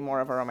was way more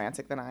of a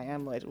romantic than I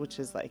am, which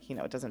is like, you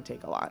know, it doesn't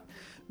take a lot.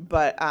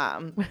 But,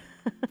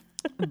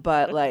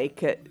 but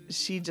like,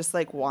 she just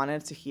like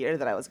wanted to hear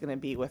that I was going to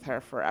be with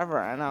her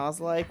forever. And I was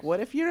like,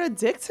 what if you're a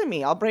dick to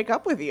me? I'll break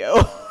up with you.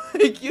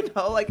 Like, you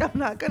know, like I'm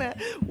not going to,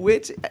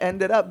 which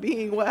ended up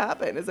being what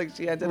happened. It's like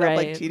she ended up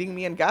like cheating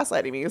me and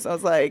gaslighting me. So I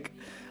was like,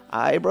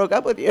 I broke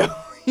up with you,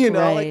 you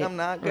know, like I'm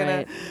not going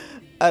to,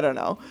 I don't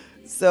know.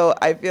 So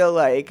I feel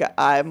like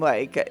I'm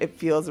like, it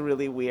feels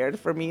really weird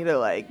for me to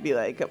like be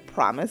like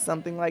promise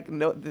something like,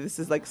 no, this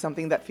is like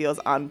something that feels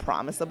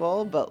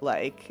unpromisable, but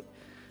like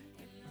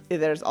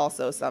there's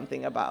also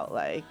something about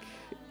like,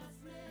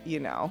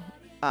 you know,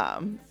 I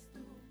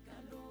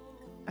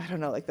don't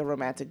know, like the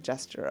romantic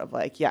gesture of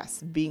like,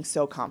 yes, being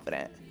so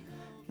confident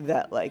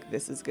that like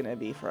this is going to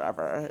be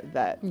forever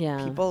that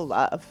people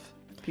love.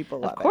 People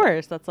love it. Of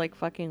course, that's like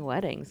fucking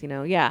weddings, you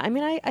know? Yeah, I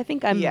mean, I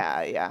think I'm...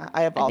 Yeah.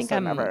 I have also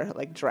never,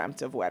 like,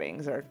 dreamt of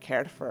weddings or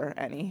cared for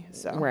any,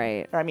 so...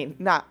 Right. Or, I mean,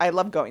 I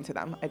love going to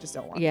them. I just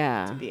don't want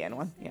to be in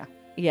one. Yeah.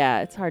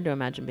 Yeah, it's hard to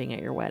imagine being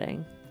at your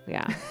wedding.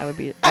 Yeah, I would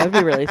be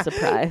really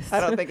surprised.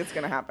 I don't think it's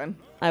going to happen.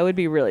 I would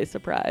be really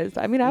surprised.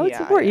 I mean, I would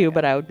support you,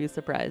 but I would be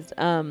surprised.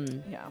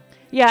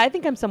 Yeah, I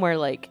think I'm somewhere,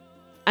 like...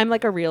 I'm,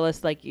 like, a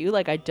realist like you.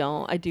 Like, I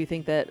do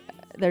think that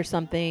there's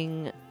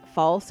something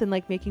false in,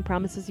 like, making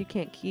promises you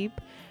can't keep.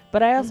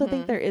 But I also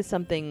think there is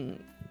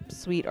something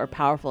sweet or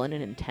powerful in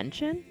an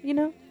intention, you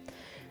know?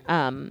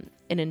 An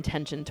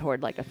intention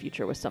toward like a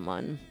future with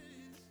someone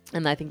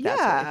And I think that's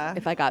what,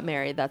 if I got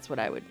married, that's what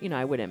I would,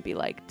 I wouldn't be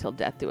like till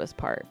death do us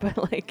part,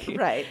 but like,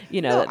 right.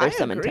 That there's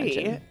some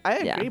intention. I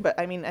agree. But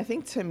I mean, I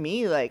think to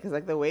me, like, cause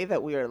like the way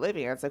that we were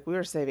living, it's like we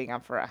were saving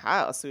up for a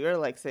house. We were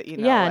like, like,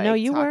 no,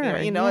 you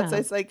talking, were,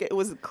 it's like, it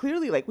was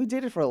clearly like we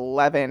dated for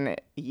 11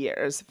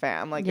 years,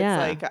 fam. Like, it's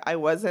like, I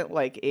wasn't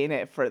like in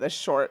it for the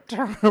short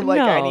term.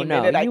 Like any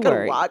minute I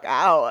could walk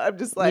out. I'm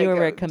just like, you were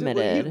very committed.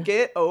 Will you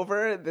get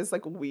over this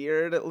like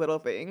weird little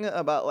thing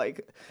about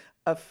like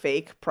a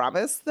fake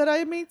promise that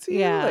I made to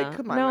you? Like,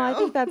 come on. No, now.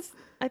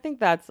 I think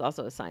that's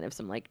also a sign of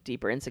some like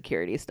deeper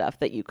insecurity stuff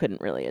that you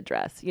couldn't really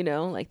address,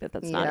 like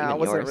that's not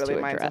even yours really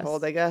to address. To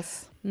hold, I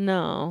guess.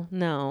 No.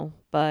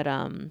 But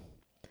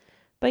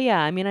yeah,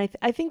 I mean,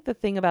 I think the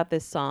thing about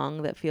this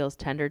song that feels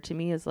tender to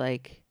me is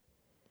like,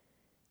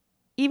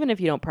 even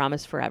if you don't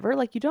promise forever,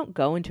 like you don't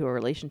go into a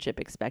relationship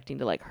expecting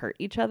to like hurt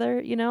each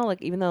other,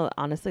 like even though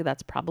honestly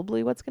that's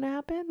probably what's going to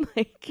happen.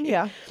 Like,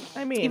 yeah,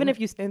 I mean, even if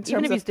you stay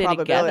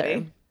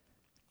together.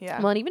 Yeah.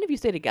 Well, and even if you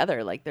stay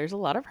together, like there's a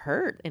lot of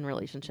hurt in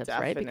relationships,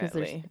 right? Because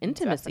there's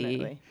intimacy.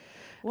 Definitely.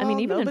 Well, I mean,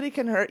 even nobody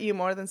can hurt you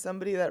more than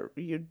somebody that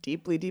you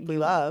deeply, deeply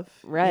love.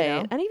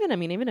 Right. And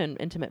even in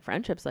intimate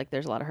friendships, like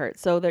there's a lot of hurt.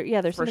 So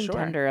there's something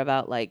tender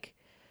about like,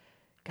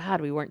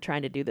 God, we weren't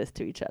trying to do this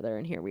to each other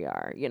and here we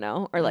are,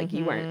 or like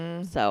you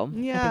weren't. So I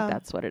think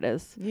that's what it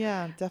is.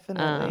 Yeah,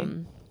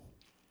 definitely.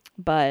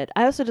 But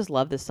I also just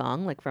love this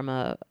song, like from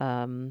a,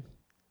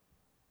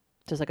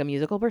 just like a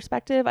musical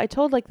perspective. I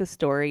told like the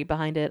story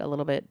behind it a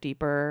little bit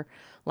deeper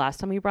last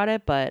time we brought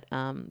it, but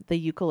the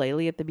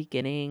ukulele at the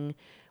beginning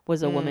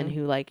was a woman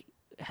who like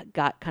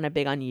got kind of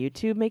big on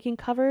YouTube making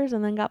covers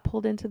and then got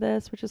pulled into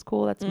this, which is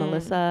cool. That's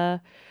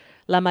Melissa.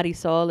 La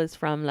Marisol is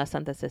from La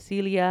Santa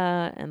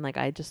Cecilia, and like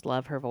I just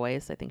love her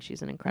voice. I think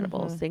she's an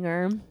incredible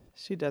singer.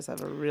 She does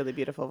have a really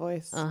beautiful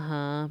voice.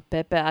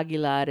 Pepe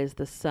Aguilar is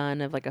the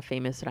son of like a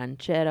famous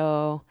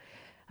ranchera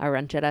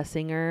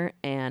singer,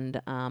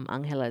 and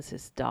Angela is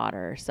his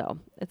daughter. So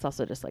it's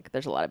also just like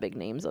there's a lot of big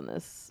names on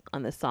this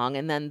song.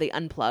 And then the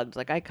Unplugged,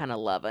 like I kind of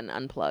love an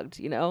Unplugged,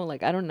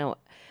 like I didn't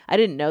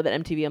know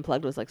that MTV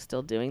Unplugged was like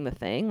still doing the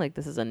thing. Like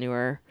this is a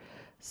newer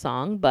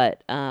song,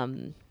 but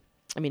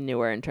I mean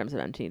newer in terms of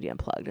MTV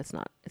Unplugged.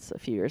 It's a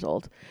few years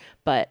old,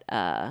 but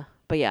yeah,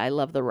 I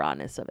love the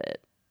rawness of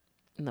it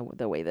and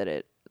the way that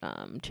it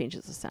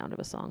changes the sound of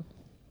a song.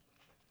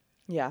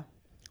 Yeah.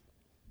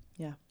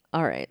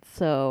 All right,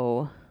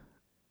 so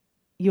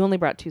you only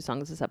brought 2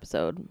 songs this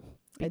episode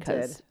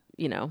because,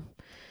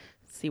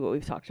 see what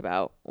we've talked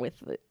about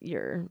with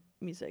your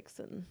musics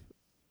and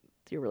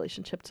your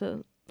relationship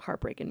to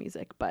heartbreak and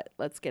music. But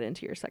let's get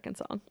into your second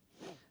song.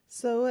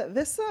 So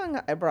this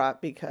song I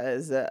brought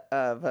because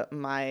of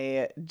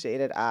my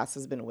jaded ass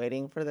has been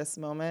waiting for this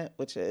moment,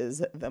 which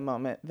is the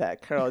moment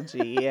that Karol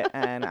G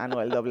and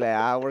Anuel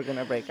AA were going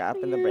to break up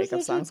and the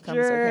breakup songs came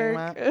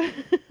out.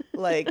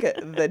 Like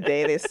the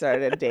day they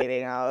started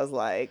dating, I was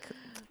like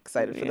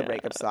excited for the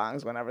breakup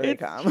songs whenever they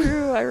come.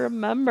 True, I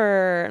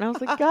remember. And I was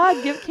like,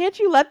 God, can't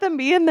you let them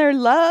be in their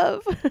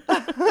love?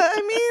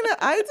 I mean,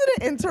 I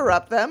didn't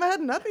interrupt them. I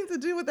had nothing to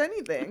do with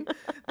anything.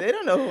 They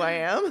don't know who I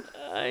am.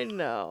 I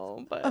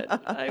know, but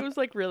I was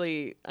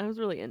really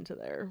into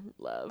their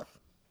love.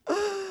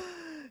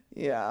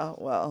 Yeah,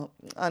 well,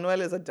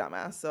 Anuel is a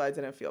dumbass, so I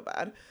didn't feel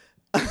bad.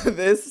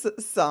 This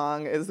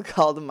song is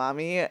called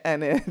Mami,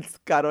 and it's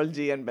Karol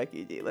G and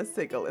Becky G. Let's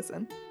take a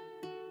listen.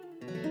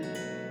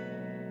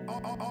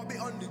 I'll be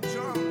on the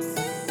drums.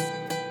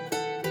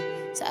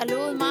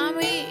 Salud,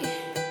 mami.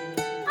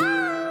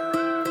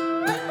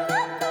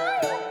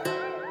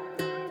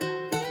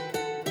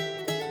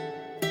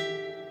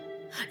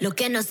 Lo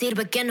que no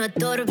sirve que no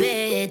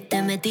estorbe.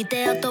 Te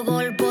metiste a tu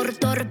gol por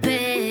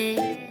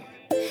torpe.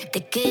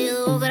 Te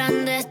quedó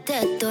grande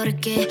este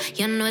torque.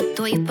 Ya no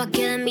estoy pa'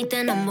 que de mí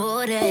te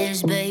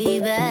enamores,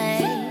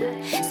 baby.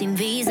 Sin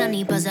visa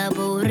ni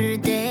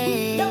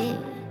pasaporte.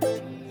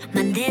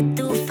 Mandé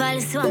tu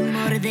falso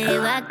amor de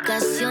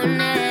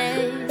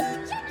vacaciones.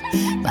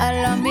 Pa'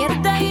 la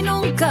mierda y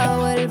nunca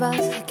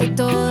vuelvas. Que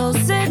todo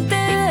se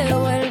te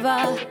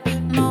devuelva.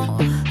 No,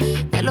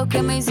 de lo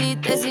que me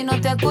hiciste si no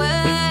te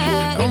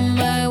acuerdas. No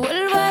me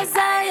vuelvas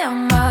a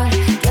llamar.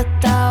 Que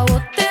hasta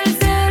boté el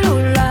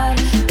celular.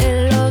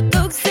 De lo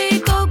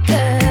tóxico que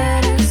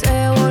eres.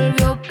 Se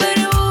volvió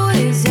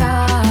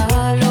perjudicial.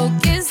 Lo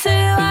que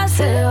se va.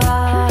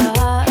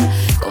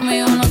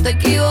 Conmigo no te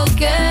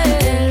equivoqué.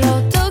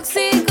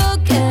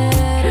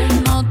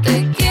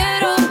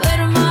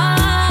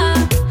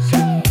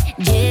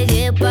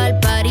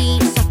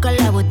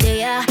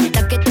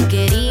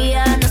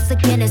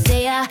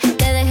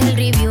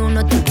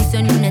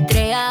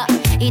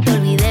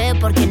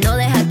 Porque no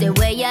dejaste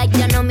huella,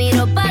 ya no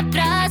miro para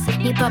atrás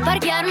ni pa'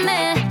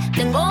 parquearme.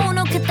 Tengo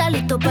uno que está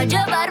listo para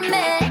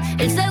llevarme.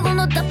 El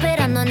segundo está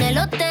esperando en el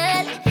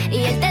hotel.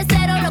 Y el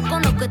tercero lo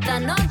conozco esta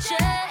noche.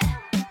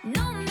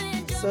 No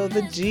me So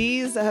the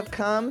G's have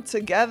come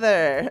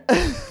together.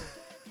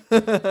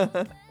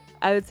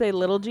 I would say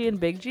Little G and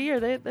Big G,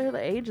 their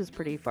age is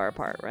pretty far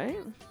apart, right?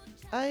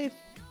 I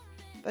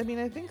I mean,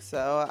 I think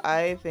so.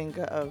 I think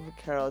of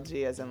Karol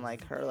G as in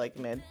like her like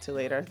mid to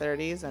later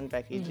 30s, and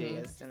Becky G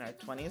is in her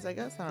 20s, I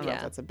guess. I don't know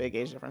if that's a big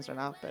age difference or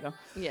not, but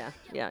yeah.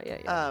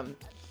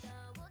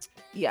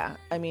 Yeah,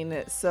 I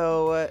mean,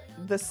 so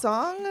the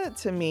song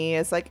to me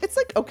is like, it's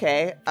like,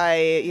 okay,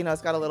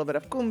 it's got a little bit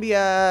of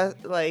cumbia,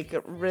 like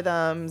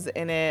rhythms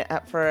in it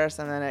at first,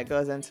 and then it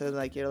goes into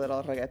like your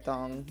little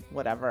reggaeton,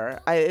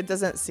 whatever. It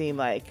doesn't seem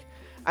like,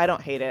 I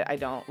don't hate it, I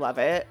don't love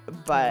it,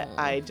 but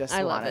I just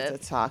wanted to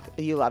talk.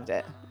 You loved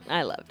it.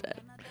 I loved it.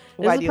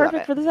 Why do you love it?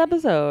 This is perfect for this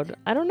episode.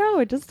 I don't know,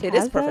 it is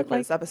perfect for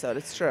this episode,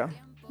 it's true.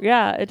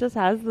 Yeah, it just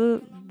has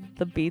the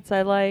beats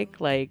I like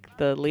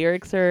the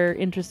lyrics are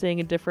interesting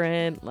and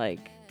different, like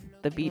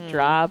the beat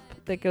drop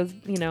that goes,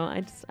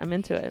 I'm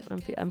into it.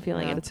 I'm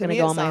feeling it. It's going to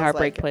go on my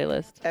heartbreak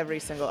playlist. Every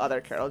single other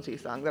Karol G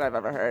song that I've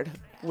ever heard,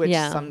 which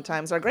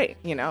sometimes are great,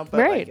 but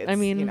right. Like I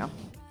mean,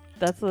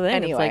 that's the thing.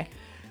 Anyway.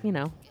 It's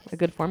like, a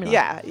good formula.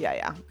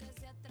 Yeah.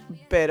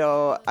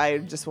 Pero I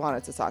just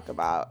wanted to talk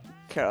about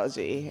Karol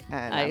G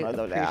and I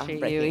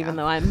appreciate you, even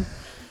though I'm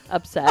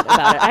upset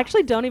about it. I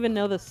actually don't even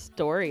know the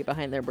story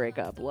behind their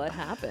breakup. What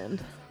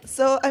happened?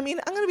 So, I mean,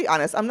 I'm going to be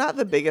honest. I'm not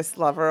the biggest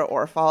lover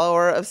or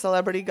follower of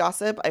celebrity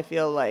gossip. I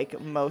feel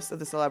like most of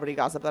the celebrity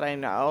gossip that I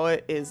know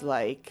is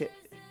like,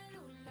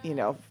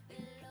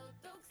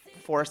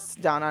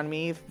 forced down on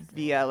me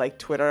via like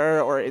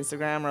Twitter or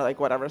Instagram or like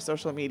whatever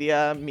social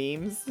media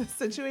memes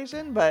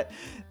situation. But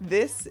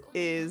this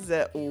is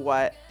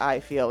what I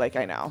feel like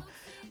I know.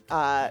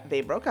 They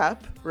broke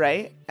up,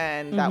 right?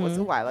 And that was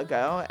a while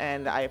ago.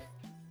 And I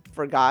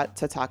forgot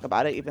to talk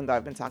about it, even though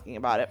I've been talking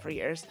about it for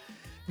years.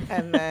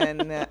 And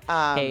then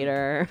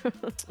hater.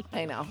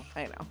 I know.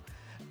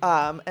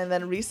 And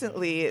then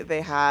recently they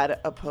had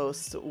a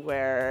post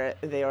where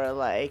they were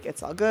like,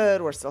 it's all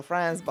good, we're still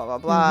friends, blah blah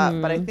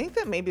blah. But I think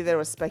that maybe there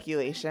was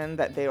speculation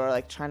that they were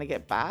like trying to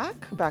get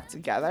back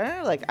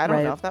together. Like, I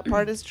don't know if that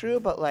part is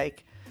true, but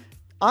like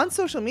on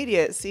social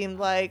media it seemed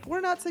like, we're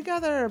not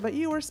together, but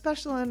you were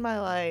special in my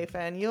life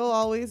and you'll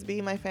always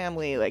be my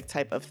family, like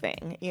type of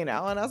thing, and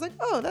I was like,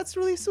 oh, that's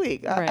really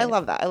sweet. I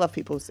love that. I love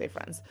people who stay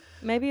friends.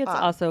 Maybe it's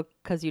also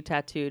because you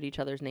tattooed each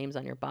other's names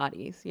on your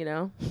bodies,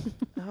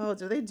 Oh,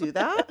 do they do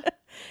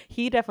that?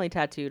 He definitely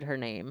tattooed her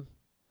name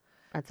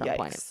at some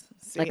point.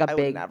 See, like a I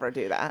big, would never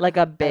do that. Like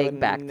a big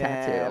back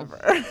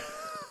tattoo.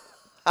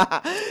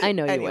 I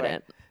know you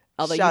wouldn't.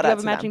 Although you do have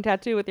a matching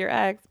tattoo with your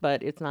ex,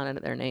 but it's not in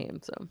their name,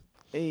 so.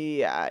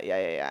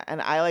 Yeah.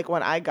 And I like,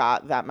 when I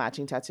got that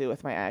matching tattoo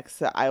with my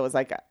ex, I was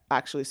like,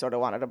 actually sort of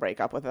wanted to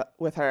break up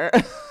with her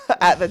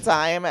at the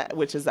time,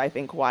 which is I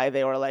think why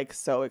they were like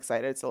so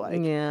excited to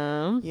like,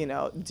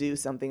 do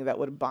something that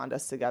would bond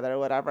us together or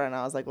whatever. And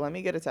I was like, let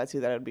me get a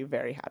tattoo that I'd be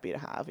very happy to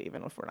have,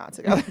 even if we're not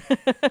together.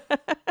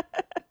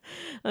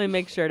 Let me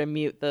make sure to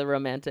mute the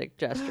romantic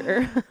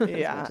gesture.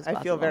 Yeah,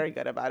 I feel very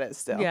good about it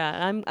still. Yeah,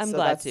 I'm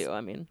glad to.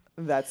 I mean,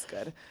 that's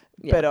good.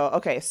 Yeah. But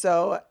okay,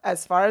 so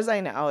as far as I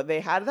know, they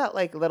had that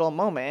like little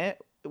moment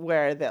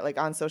where that like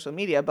on social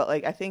media, but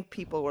like I think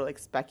people were like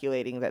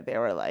speculating that they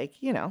were like,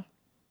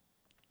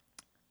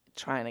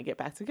 trying to get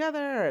back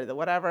together or the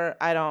whatever.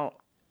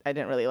 I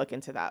didn't really look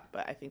into that,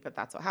 but I think that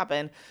that's what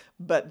happened.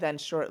 But then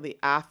shortly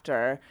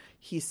after,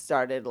 he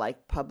started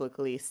like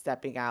publicly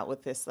stepping out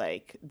with this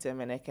like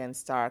Dominican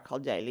star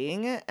called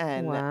Yailin,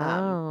 and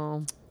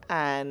wow.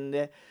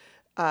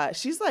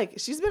 She's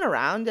been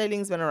around.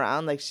 Yailing's been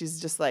around. Like, she's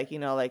just like,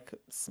 like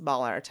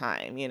smaller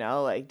time,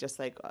 like just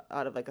like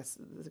out of like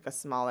a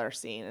smaller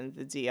scene in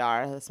the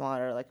DR, the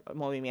smaller like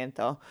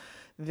movimiento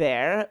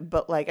there.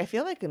 But like, I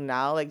feel like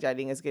now like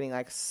Yailin is getting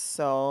like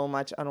so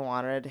much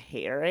unwanted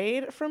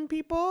haterade from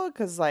people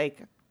because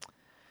like,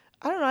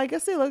 I don't know. I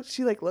guess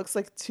she like looks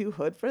like too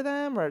hood for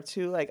them or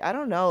too like, I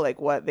don't know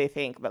like what they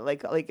think, but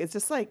like it's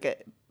just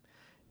like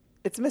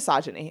it's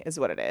misogyny is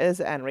what it is,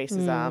 and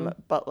racism.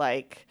 But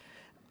like,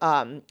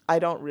 I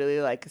don't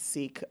really like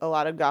seek a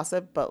lot of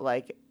gossip, but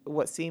like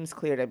what seems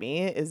clear to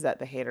me is that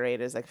the haterade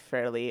is like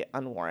fairly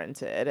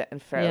unwarranted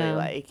and fairly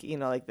like,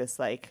 like this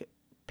like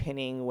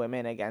pinning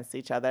women against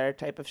each other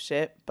type of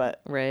shit.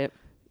 But right.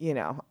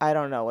 I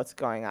don't know what's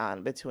going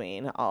on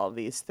between all of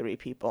these three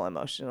people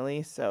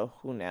emotionally, so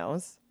who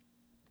knows?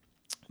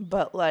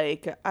 But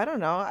like, I don't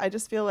know. I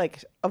just feel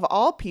like of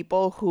all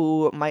people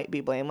who might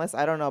be blameless,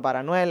 I don't know about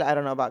Anuel, I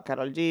don't know about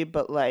Karol G,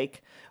 but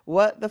like,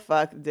 what the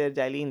fuck did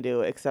Yailin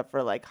do except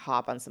for like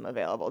hop on some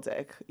available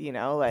dick?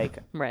 Like,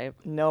 right.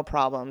 No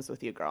problems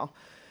with you, girl.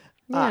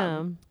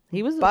 Yeah.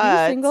 He was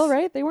single,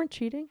 right? They weren't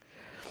cheating.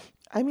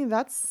 I mean,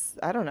 that's,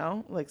 I don't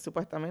know, like,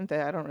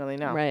 supuestamente, I don't really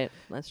know. Right,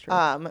 that's true.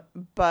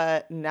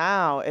 But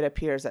now it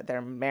appears that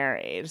they're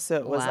married. So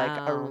it was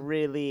like a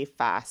really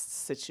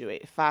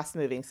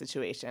fast-moving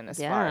situation as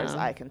far as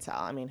I can tell.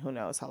 I mean, who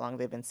knows how long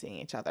they've been seeing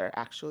each other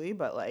actually,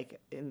 but like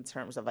in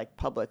terms of like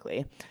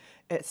publicly,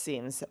 it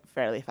seems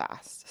fairly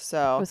fast.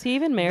 So was he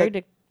even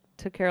married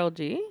to Karol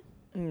G?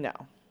 No,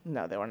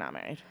 they were not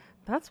married.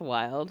 That's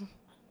wild.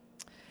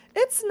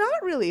 It's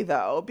not really,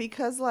 though,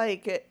 because,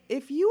 like,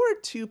 if you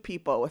were two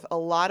people with a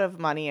lot of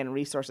money and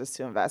resources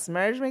to invest,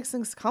 marriage makes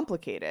things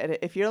complicated.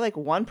 If you're, like,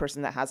 one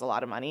person that has a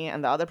lot of money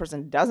and the other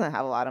person doesn't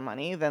have a lot of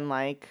money, then,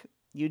 like,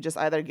 you just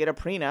either get a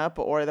prenup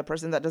or the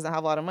person that doesn't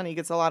have a lot of money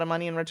gets a lot of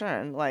money in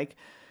return. Like,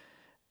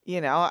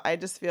 you know, I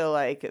just feel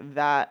like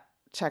that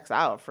checks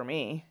out for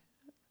me.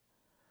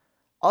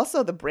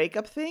 Also, the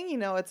breakup thing, you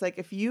know, it's like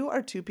if you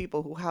are two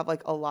people who have,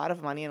 like, a lot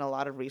of money and a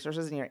lot of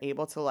resources and you're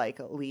able to, like,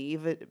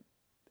 leave it,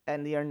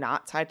 and you're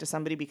not tied to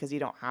somebody because you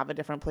don't have a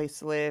different place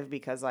to live,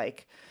 because,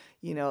 like,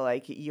 you know,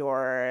 like,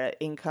 your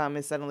income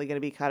is suddenly going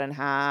to be cut in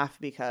half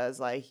because,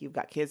 like, you've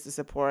got kids to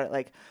support,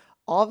 like,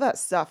 all that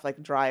stuff,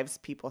 like, drives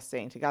people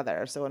staying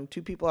together. So when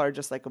two people are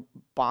just, like,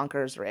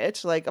 bonkers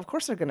rich, like, of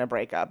course they're going to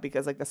break up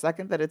because, like, the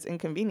second that it's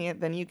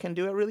inconvenient, then you can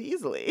do it really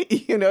easily.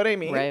 You know what I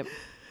mean? Right.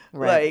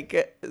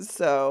 Like,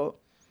 so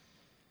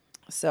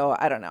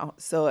I don't know.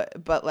 So,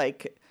 but,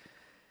 like,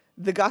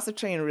 the gossip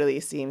train really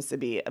seems to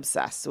be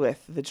obsessed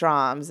with the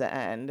dramas,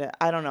 and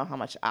I don't know how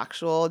much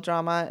actual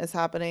drama is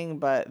happening,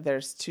 but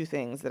there's two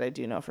things that I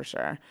do know for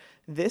sure.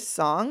 This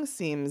song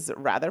seems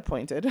rather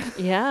pointed.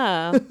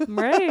 Yeah,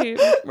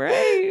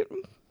 right.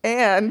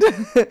 And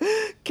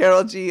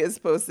Karol G is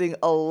posting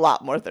a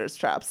lot more thirst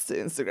traps to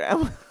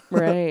Instagram.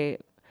 Right.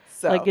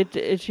 So, like,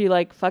 is she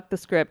like, fuck the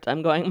script,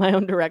 I'm going my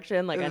own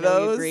direction? Like, I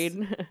know you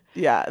agreed.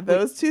 Yeah,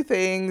 those two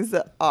things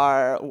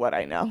are what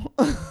I know.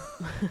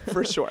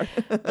 For sure.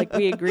 Like,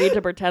 we agreed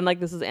to pretend like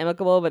this is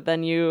amicable, but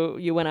then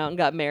you went out and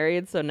got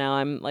married, so now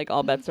I'm like,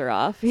 all bets are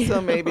off.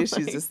 So maybe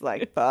she's just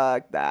like,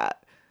 fuck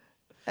that.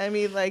 I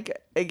mean,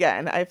 like,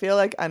 again, I feel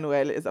like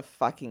Anuel is a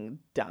fucking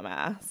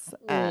dumbass.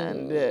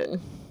 And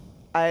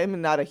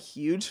I'm not a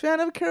huge fan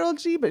of Karol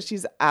G, but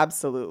she's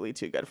absolutely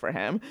too good for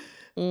him.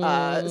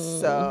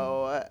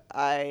 So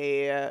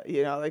I,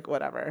 you know, like,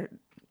 whatever.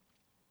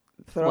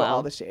 Throw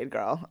all the shade,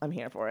 girl. I'm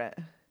here for it.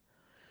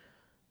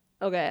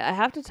 Okay, I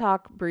have to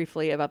talk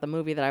briefly about the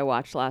movie that I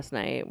watched last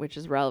night, which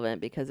is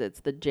relevant because it's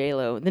the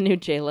new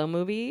J-Lo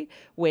movie,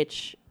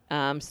 which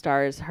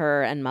stars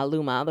her and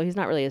Maluma, although he's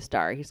not really a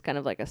star. He's kind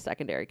of like a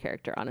secondary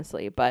character,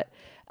 honestly. But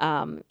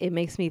it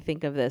makes me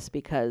think of this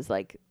because,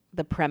 like,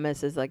 the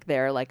premise is, like,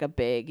 they're, like, a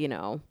big, you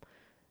know,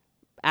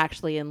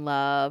 actually in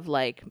love,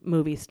 like,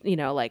 movies, you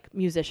know, like,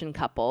 musician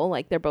couple.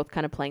 Like, they're both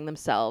kind of playing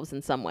themselves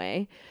in some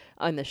way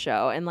on the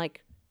show and,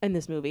 like, in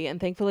this movie. And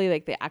thankfully,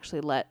 like, they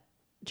actually let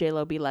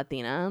J-Lo be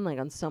Latina, like,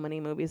 on so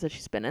many movies that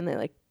she's been in. They,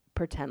 like,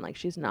 pretend like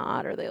she's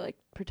not, or they, like,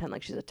 pretend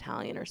like she's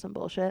Italian or some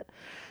bullshit.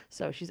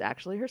 So she's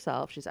actually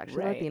herself. She's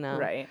actually Latina.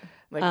 Right.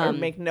 Like, or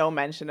make no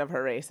mention of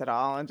her race at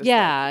all. And just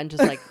and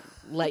just, like,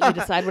 let you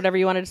decide whatever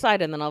you want to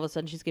decide. And then all of a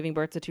sudden she's giving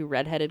birth to two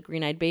redheaded,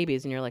 green-eyed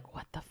babies. And you're like,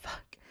 what the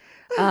fuck?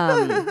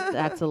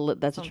 That's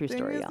a true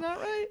story, y'all. Not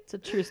right. It's a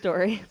true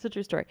story. It's a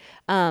true story.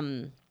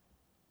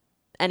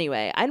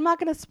 Anyway, I'm not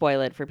going to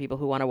spoil it for people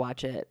who want to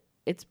watch it.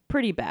 It's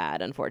pretty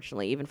bad,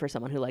 unfortunately, even for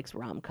someone who likes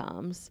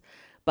rom-coms.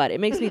 But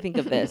it makes me think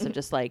of this, of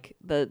just, like,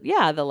 the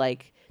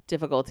like,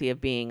 difficulty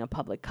of being a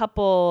public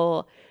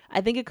couple.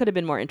 I think it could have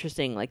been more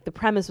interesting. Like, the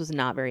premise was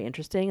not very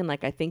interesting, and,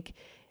 like, I think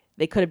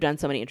they could have done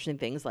so many interesting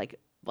things. Like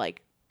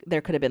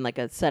there could have been, like,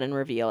 a sudden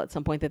reveal at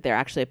some point that they're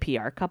actually a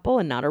PR couple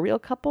and not a real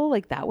couple.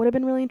 Like, that would have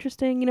been really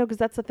interesting, you know, because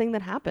that's the thing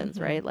that happens,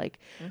 right? Like,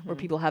 where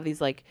people have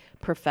these, like,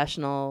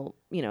 professional,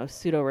 you know,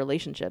 pseudo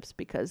relationships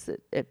because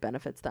it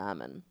benefits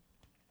them. And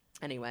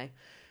anyway,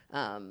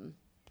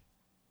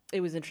 it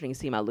was interesting to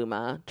see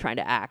Maluma trying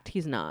to act.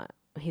 He's not an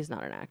actor. He's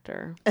not an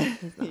actor.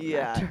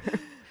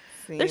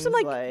 There's some,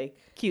 like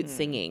cute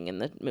singing in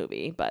the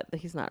movie, but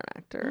he's not an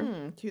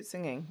actor. Cute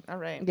singing. All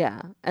right.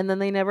 Yeah. And then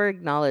they never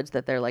acknowledge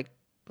that they're, like,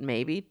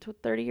 maybe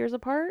 30 years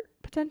apart,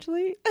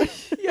 potentially.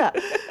 Yeah.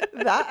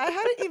 That I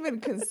hadn't even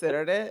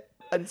considered it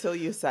until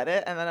you said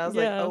it. And then I was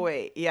like, oh,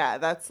 wait. Yeah,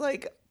 that's,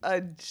 like, a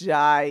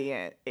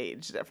giant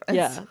age difference.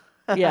 Yeah.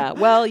 Yeah.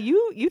 Well,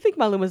 you think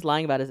Maluma's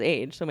lying about his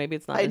age, so maybe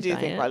it's not. I do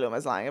think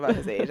Maluma's lying about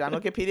his age. On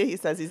Wikipedia, he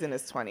says he's in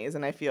his 20s,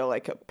 and I feel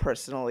like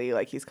personally,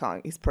 like, he's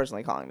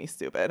personally calling me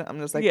stupid.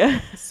 I'm just like,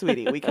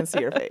 sweetie, we can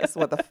see your face.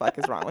 What the fuck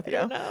is wrong with you?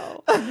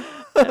 I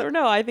don't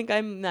know. I think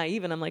I'm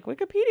naive, and I'm like,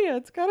 Wikipedia,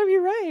 it's gotta be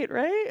right?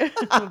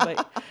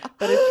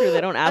 but it's true.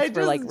 They don't ask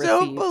for, like, receipts. I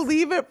don't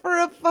believe it for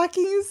a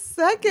fucking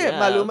second. Yeah.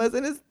 Maluma's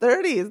in his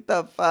 30s.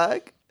 The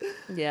fuck?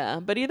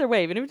 Yeah, but either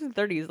way, even if it's in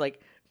 30s, like.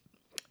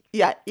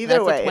 Yeah,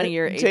 either way,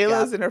 20-year age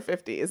J-Lo's gap. in her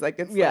 50s. Like,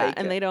 it's like,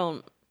 and they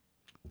don't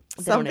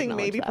something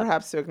maybe that.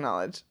 Perhaps to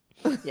acknowledge.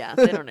 Yeah,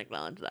 they don't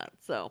acknowledge that.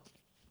 So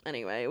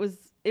anyway,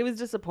 it was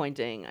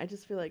disappointing. I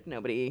just feel like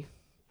nobody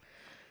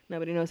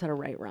knows how to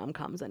write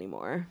rom-coms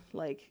anymore.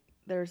 Like,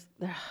 it's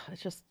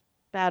just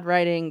bad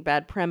writing,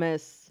 bad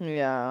premise.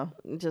 Yeah,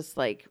 just,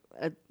 like,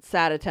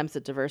 sad attempts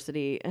at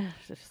diversity.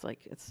 It's just like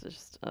it's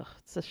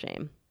a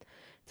shame.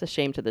 It's a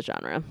shame to the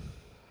genre.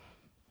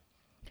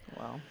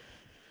 Wow.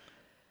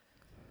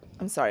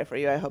 I'm sorry for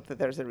you. I hope that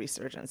there's a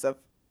resurgence of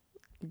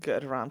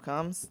good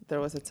rom-coms. There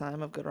was a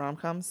time of good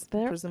rom-coms,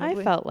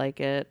 presumably. I felt like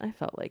it. I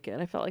felt like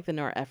the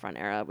Nora Ephron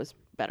era was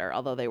better,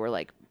 although they were,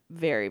 like,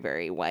 very,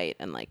 very white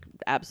and, like,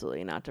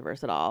 absolutely not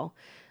diverse at all.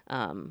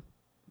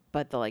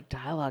 but the like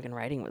dialogue and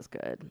writing was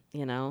good,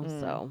 you know?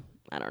 So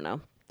I don't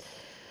know.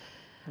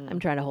 I'm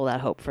trying to hold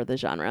out hope for the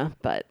genre,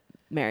 but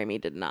Marry Me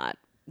did not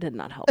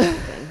help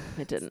anything.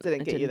 It didn't do it.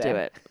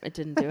 It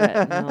didn't do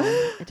it. No,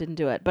 it didn't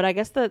do it. But I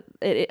guess I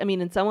mean,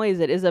 in some ways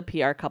it is a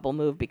PR couple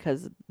move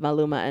because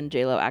Maluma and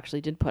J-Lo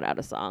actually did put out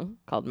a song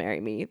called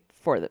Marry Me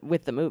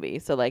with the movie.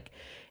 So like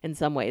in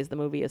some ways the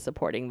movie is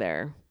supporting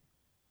their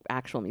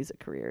actual music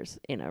careers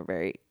in a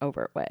very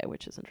overt way,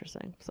 which is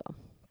interesting. So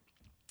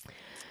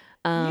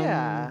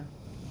yeah.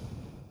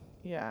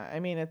 I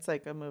mean, it's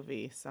like a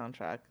movie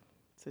soundtrack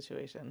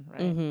situation,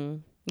 right? Mm-hmm.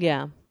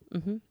 Yeah.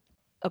 Mm-hmm.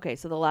 Okay,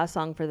 so the last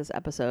song for this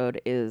episode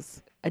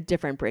is a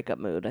different breakup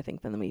mood, I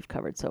think, than we've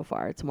covered so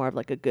far. It's more of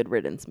like a good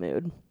riddance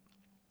mood.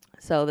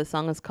 So the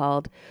song is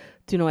called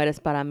Tú no eres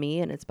para mí,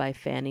 and it's by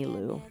Fannie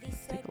Lou.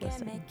 Let's take a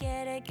listen.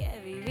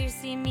 Vivir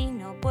sin mí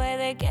no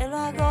puede, que lo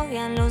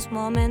agobian los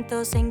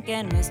momentos en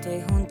que no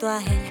estoy junto a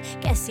él,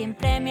 que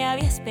siempre me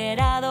había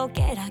esperado,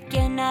 que era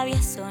quien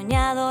había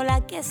soñado,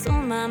 la que su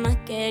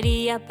mamá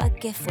quería pa'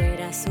 que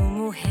fuera su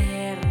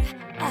mujer.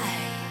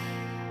 Ay.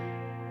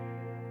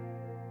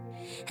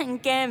 En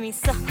que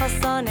mis ojos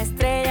son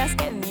estrellas,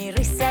 que mi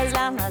risa es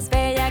la más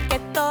bella, que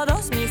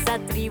todos mis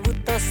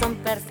atributos son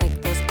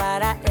perfectos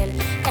para él,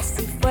 que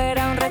si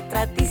fuera un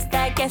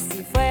retratista, que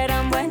si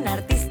fuera un buen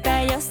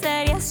artista, yo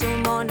sería su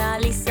Mona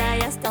Lisa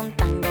y hasta un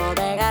tango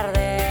de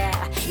Gardea.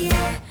 Y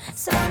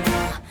eso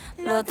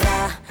no lo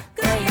trago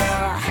yo.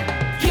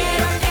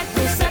 Quiero que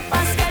tú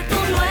sepas que tú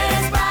no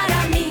eres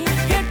para mí,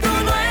 que tú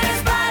no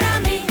eres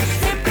para mí.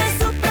 Siempre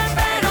supe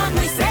pero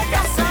no hice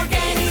caso,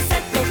 que ni se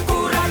te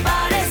ocurra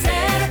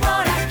aparecer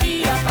por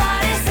aquí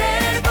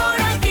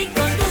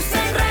con tus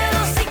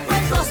enredos y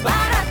cuentos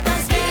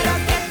baratos. Quiero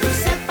que tú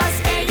sepas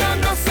que yo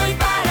no soy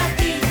para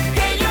ti,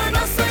 que yo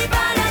no soy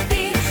para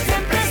ti.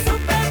 Siempre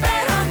supe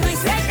pero no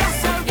hice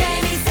caso, que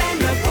ni se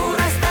me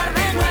ocurra estar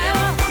de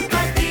nuevo junto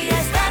a ti,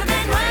 estar de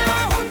nuevo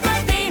junto a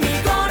ti. Mi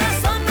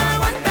corazón no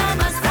aguanta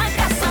más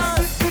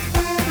fracasos.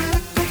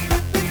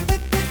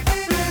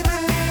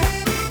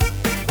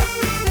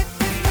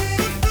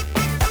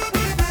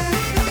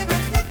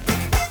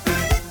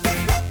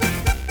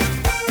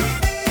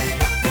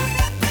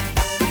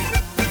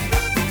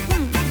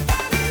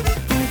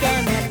 Que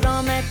me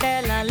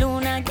promete la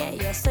luna que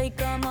yo soy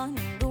como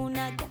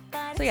ninguna que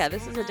So yeah,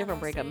 this is a different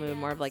breakup mood,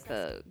 more of like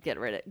the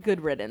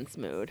good riddance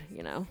mood,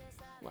 you know?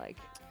 Like,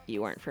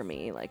 you weren't for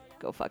me, like,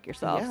 go fuck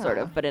yourself, sort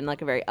of, but in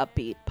like a very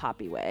upbeat,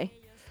 poppy way.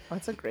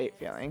 That's a great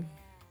feeling.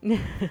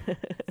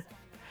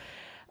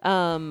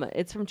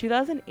 It's from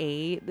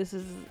 2008. This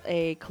is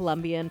a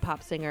Colombian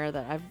pop singer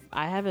that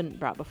I haven't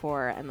brought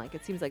before, and like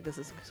it seems like this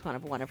is kind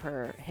of one of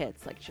her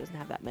hits. Like she doesn't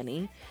have that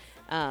many,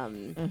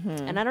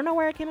 and I don't know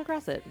where I came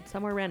across it.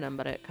 Somewhere random,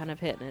 but it kind of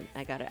hit, and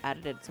I got it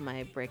added to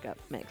my breakup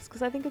mix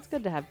because I think it's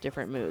good to have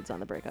different moods on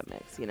the breakup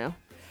mix. You know.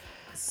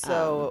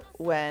 So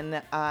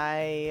when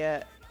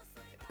I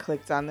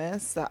clicked on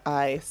this,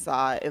 I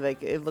saw it,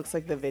 like it looks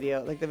like the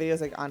video is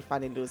like on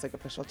Finding News like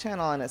official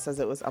channel, and it says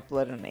it was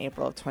uploaded in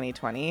April of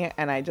 2020,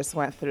 and I just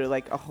went through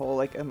like a whole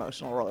like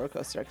emotional roller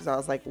coaster because I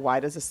was like, why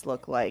does this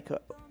look like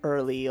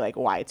early like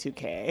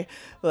Y2K?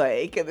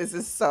 Like this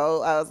is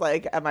so, I was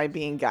like, am I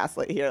being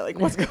gaslit here? Like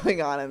what's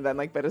going on? And then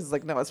like but it's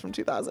like, no, it's from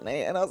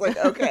 2008, and I was like,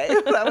 okay.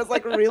 And I was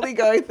like really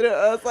going through it.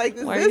 I was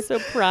like, why are you so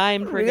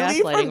primed for really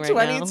gaslighting from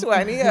right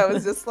 2020? now? I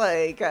was just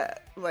like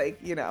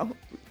you know,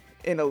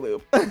 in a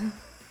loop.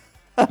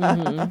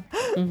 I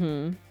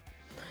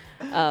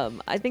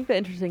think the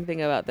interesting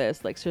thing about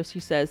this, like, so she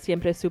says,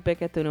 siempre supe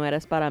que tú no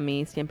eres para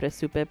mí, siempre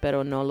supe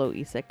pero no lo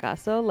hice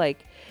caso.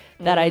 Like,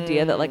 that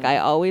idea that, like, I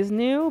always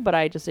knew, but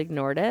I just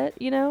ignored it,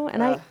 you know?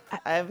 And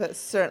I've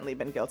certainly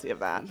been guilty of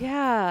that.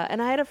 Yeah.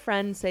 And I had a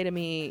friend say to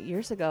me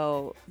years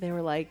ago, they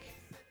were like,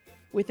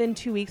 within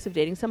 2 weeks of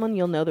dating someone,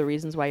 you'll know the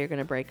reasons why you're going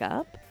to break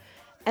up.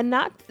 And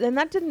that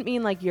didn't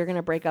mean, like, you're going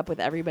to break up with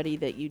everybody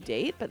that you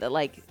date, but that,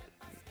 like,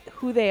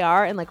 who they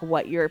are and like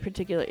what your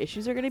particular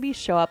issues are going to be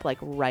show up like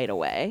right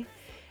away.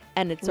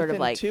 And it's sort of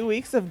like 2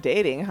 weeks of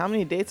dating. How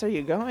many dates are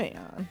you going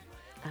on?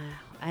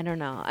 I don't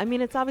know. I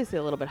mean, it's obviously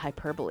a little bit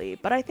hyperbole,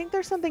 but I think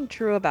there's something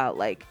true about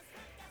like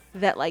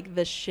that, like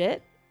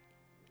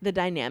the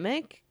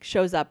dynamic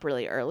shows up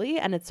really early,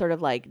 and it's sort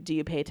of like, do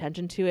you pay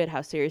attention to it?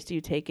 How serious do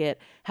you take it?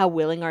 How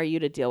willing are you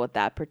to deal with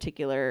that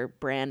particular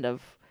brand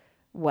of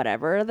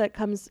whatever that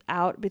comes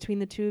out between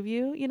the two of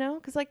you, you know?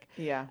 Because like,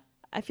 yeah,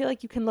 I feel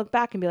like you can look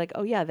back and be like,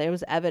 oh yeah, there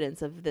was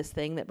evidence of this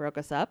thing that broke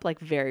us up like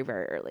very,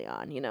 very early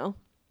on, you know?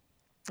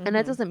 And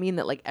that doesn't mean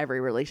that like every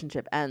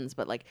relationship ends,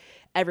 but like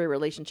every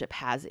relationship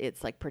has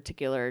its like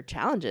particular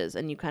challenges.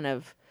 And you kind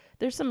of,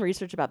 there's some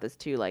research about this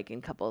too, like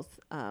in couples,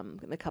 in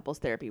the couples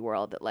therapy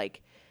world, that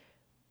like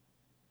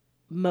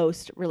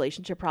most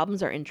relationship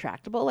problems are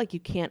intractable. Like you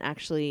can't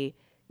actually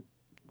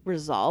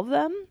resolve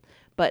them,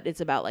 but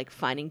it's about like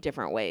finding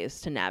different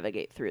ways to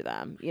navigate through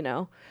them, you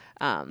know?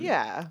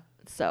 Yeah.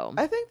 So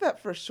I think that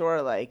for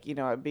sure, like, you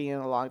know, being in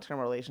a long-term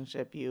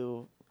relationship,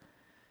 you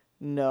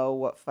know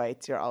what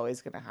fights you're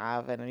always going to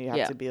have, and you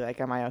have to be like,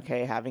 am I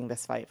okay having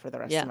this fight for the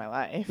rest of my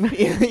life?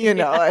 You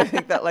know, I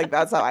think that like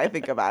that's how I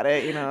think about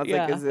it. You know, it's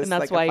like, is this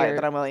like a fight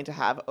that I'm willing to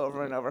have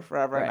over and over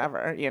forever and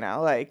ever? You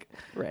know, like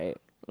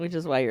which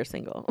is why you're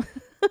single,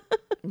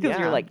 because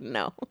you're like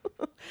no,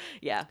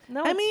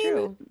 no. I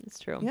mean, it's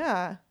true.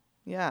 Yeah.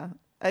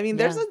 I mean,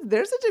 there's a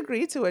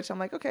degree to which I'm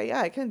like, okay, yeah,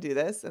 I can do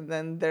this, and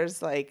then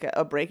there's like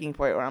a breaking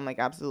point where I'm like,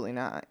 absolutely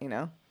not. You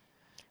know.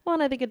 Well,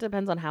 and I think it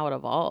depends on how it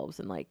evolves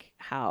and like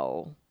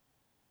how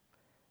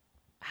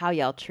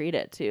y'all treat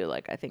it too.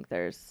 Like I think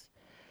I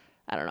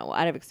don't know,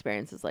 I have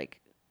experiences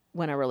like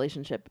when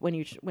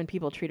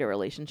people treat a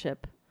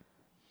relationship,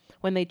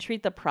 when they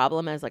treat the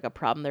problem as like a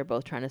problem they're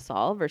both trying to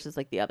solve versus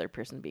like the other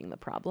person being the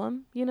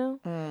problem, you know,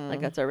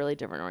 like that's a really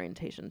different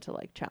orientation to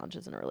like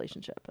challenges in a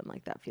relationship, and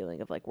like that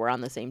feeling of like we're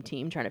on the same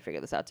team trying to figure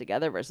this out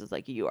together versus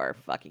like you are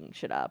fucking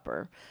shit up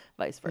or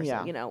vice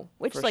versa, you know,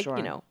 which like,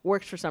 you know,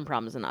 works for some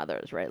problems and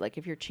others, right? Like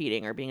if you're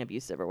cheating or being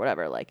abusive or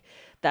whatever, like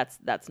that's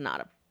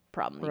not a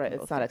problem. Right.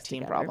 It's not a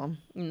team problem.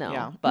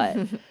 No,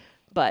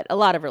 but a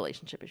lot of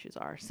relationship issues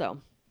are. So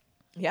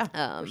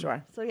for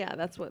sure. So yeah,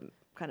 that's what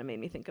kind of made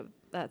me think of,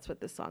 that's what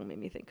this song made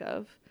me think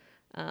of.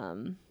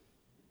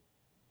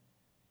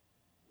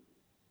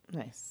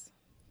 Nice.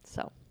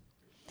 So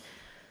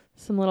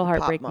some little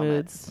heartbreak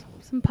moods,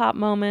 some pop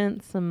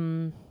moments,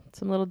 some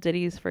little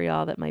ditties for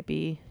y'all that might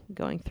be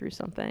going through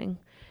something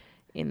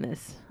in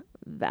this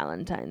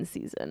Valentine's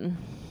season.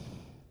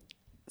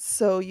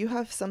 So you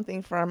have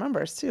something for our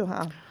members too,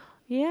 huh?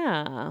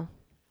 Yeah.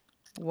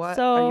 What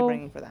are you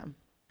bringing for them?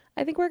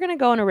 I think we're going to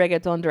go in a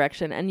reggaeton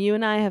direction, and you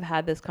and I have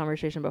had this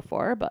conversation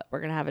before, but we're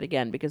going to have it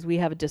again because we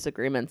have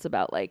disagreements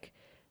about like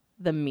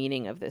the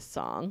meaning of this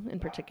song in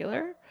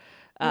particular.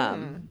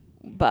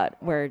 But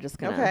we're just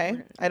going to...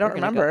 Okay. I don't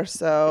remember,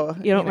 so...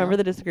 You don't remember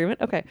the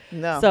disagreement? Okay.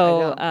 No,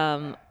 so, I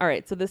don't. All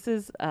right. So this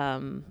is...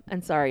 and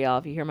sorry, y'all,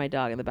 if you hear my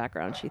dog in the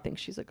background, she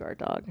thinks she's a guard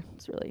dog.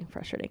 It's really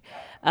frustrating.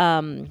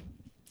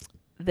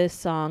 This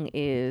song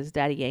is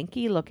Daddy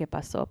Yankee, Lo Que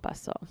Pasó,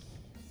 Pasó.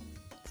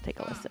 Let's take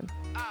a listen.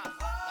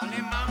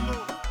 Dale mambo,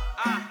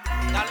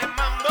 dale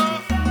mambo.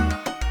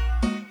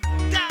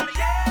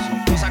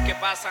 Son cosas que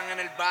pasan en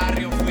el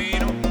barrio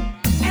fino.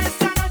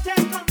 Esta noche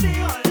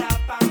contigo la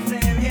pasé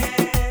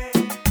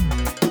bien.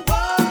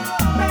 Oh,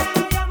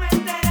 pero yo me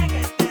enteré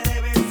que te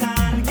debes a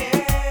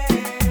alguien.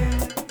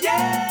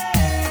 Yeah,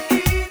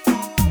 y tú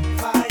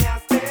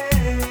fallaste,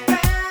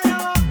 pero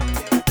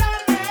ya es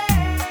tarde.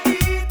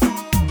 Y tú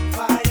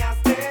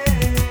fallaste,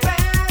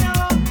 pero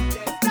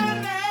ya es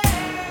tarde.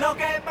 Lo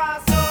que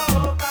pasó.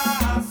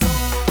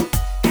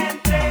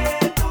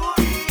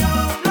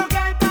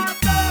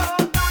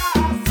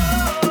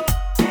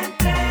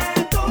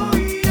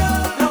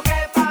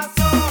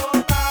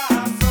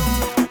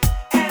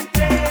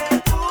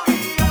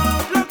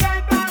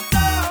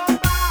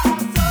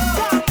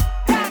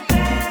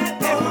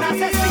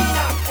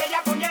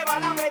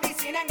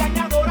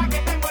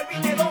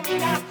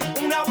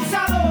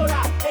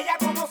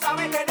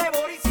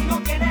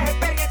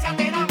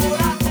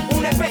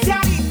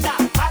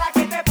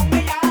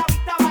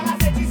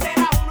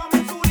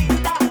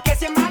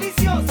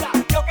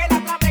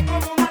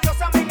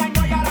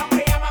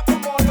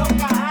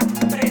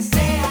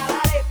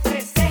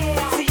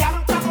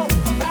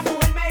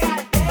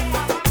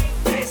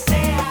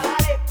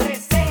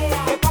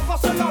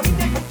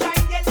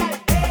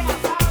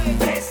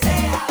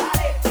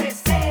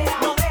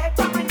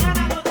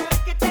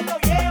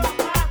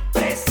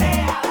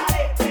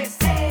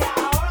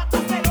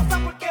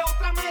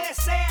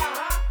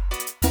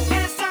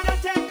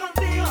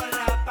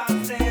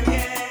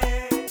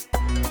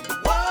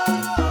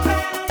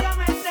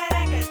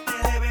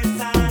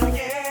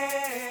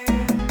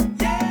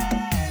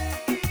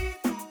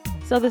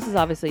 So this is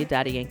obviously a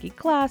Daddy Yankee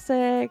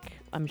classic.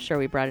 I'm sure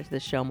we brought it to the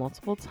show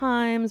multiple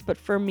times, but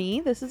for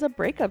me, this is a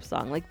breakup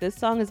song. Like this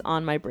song is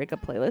on my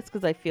breakup playlist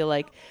because I feel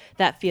like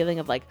that feeling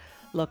of like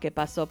lo que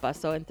pasó,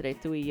 pasó entre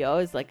tú y yo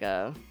is like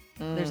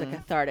there's a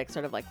cathartic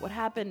sort of like what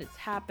happened, it's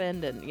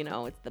happened, and you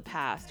know, it's the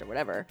past or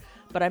whatever.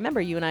 But I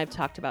remember you and I have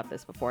talked about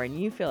this before, and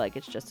you feel like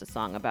it's just a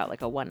song about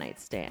like a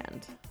one-night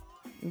stand.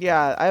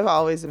 Yeah, I've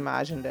always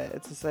imagined it.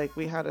 It's just like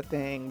we had a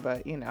thing,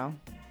 but you know,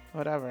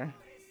 whatever.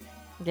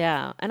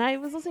 Yeah, and I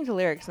was listening to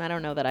lyrics, and I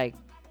don't know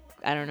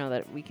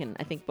that we can.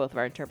 I think both of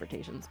our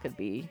interpretations could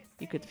be.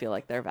 You could feel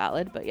like they're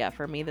valid, but yeah,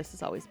 for me, this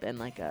has always been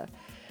like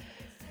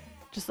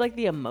just like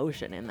the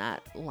emotion in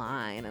that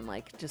line, and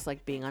like just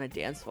like being on a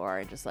dance floor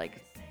and just like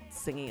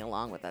singing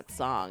along with that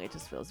song. It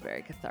just feels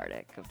very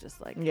cathartic. Of just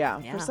like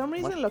for some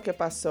reason, lo que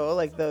pasó,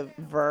 like the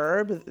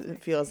verb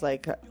feels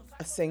like a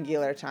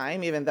singular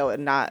time, even though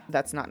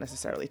that's not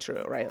necessarily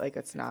true, right? Like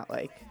it's not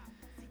like.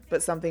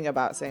 But something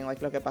about saying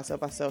like lo que pasó,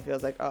 pasó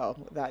feels like, oh,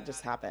 that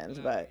just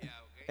happened, but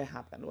it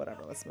happened,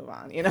 whatever, let's move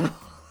on, you know?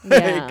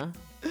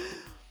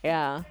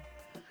 Yeah.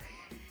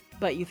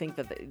 But you think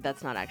that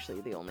that's not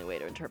actually the only way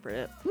to interpret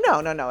it?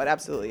 No, it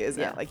absolutely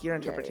isn't. Yeah. Like your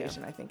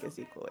interpretation, I think, is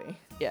equally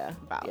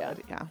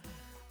valid. Yeah.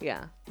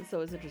 Yeah.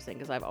 So it's interesting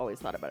because I've always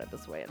thought about it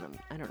this way, and then,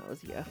 I don't know, it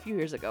was a few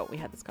years ago we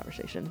had this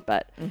conversation,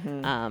 but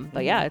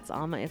yeah, it's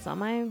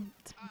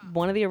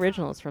one of the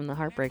originals from the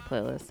Heartbreak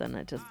playlist, and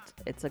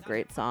it's a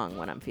great song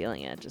when I'm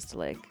feeling it, just to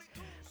like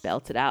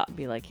belt it out and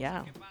be like,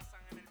 yeah,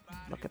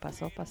 lo que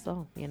pasó,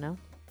 pasó, you know?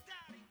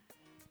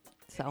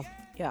 So.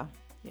 Yeah.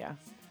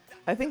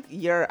 I think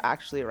you're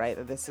actually right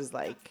that this is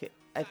like,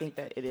 I think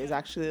that it is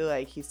actually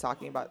like he's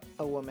talking about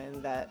a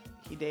woman that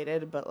he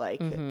dated, but like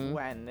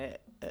when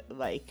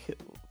like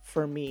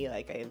for me,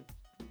 like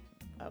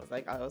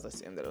I was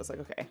assumed that it was like,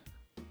 okay,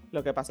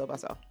 lo que pasó,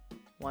 pasó.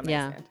 One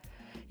night stand.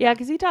 Yeah,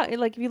 because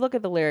if you look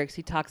at the lyrics,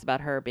 he talks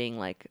about her being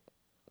like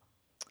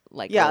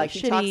yeah, really like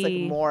he shitty. talks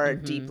like more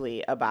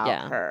deeply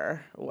about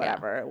her,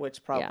 whatever,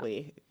 which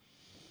probably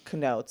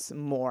connotes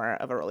more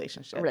of a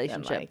relationship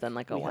than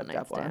like a one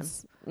night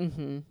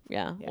stand.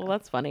 Yeah. Well,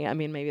 that's funny. I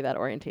mean, maybe that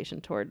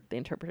orientation toward the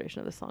interpretation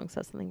of the song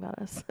says something about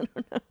us. I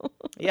don't know.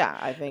 Yeah,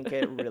 I think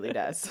it really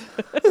does.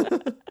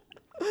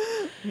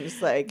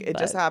 Just like it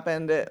just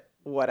happened,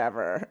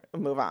 whatever,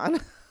 move on.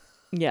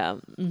 Yeah.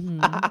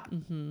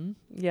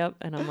 Yep.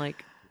 And I'm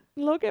like,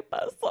 lo que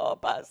pasó,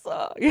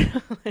 pasó.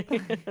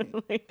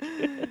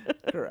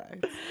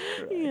 Correct.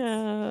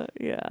 Yeah.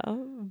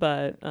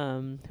 But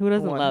who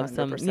doesn't love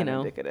some,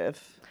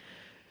 indicative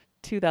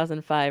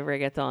 2005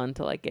 reggaeton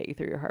to like get you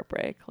through your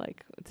heartbreak?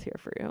 Like, it's here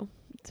for you.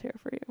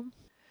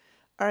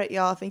 All right,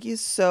 y'all. Thank you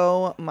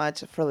so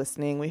much for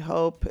listening. We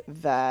hope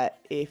that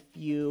if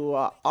you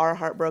are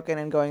heartbroken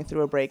and going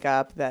through a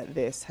breakup, that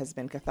this has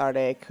been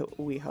cathartic.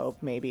 We hope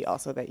maybe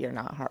also that you're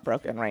not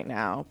heartbroken right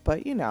now,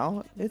 but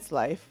it's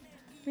life.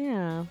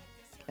 Yeah.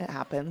 It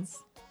happens.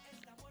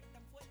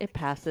 It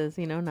passes,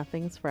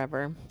 nothing's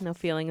forever. No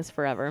feeling is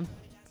forever.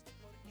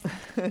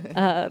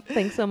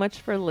 Thanks so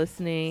much for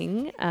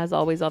listening. As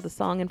always, all the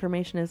song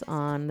information is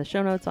on the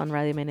show notes on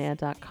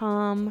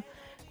RadioMenea.com.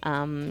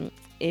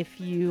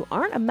 If you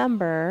aren't a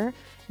member,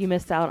 you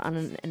missed out on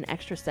an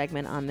extra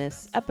segment on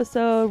this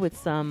episode with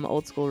some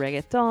old school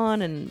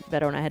reggaeton, and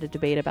Vero and I had a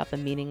debate about the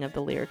meaning of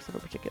the lyrics of a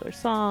particular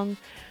song.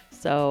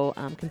 So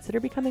consider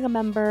becoming a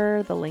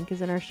member. The link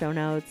is in our show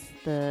notes.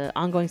 The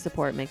ongoing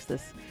support makes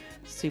this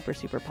super,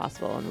 super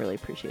possible, and really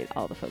appreciate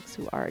all the folks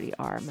who already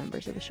are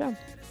members of the show.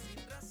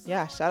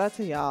 Yeah, shout out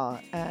to y'all.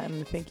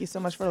 And thank you so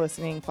much for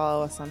listening.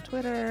 Follow us on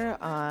Twitter,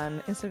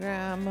 on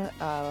Instagram.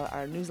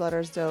 Our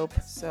newsletter's dope.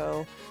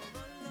 So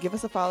give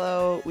us a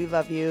follow. We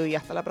love you. Y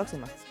hasta la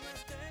próxima.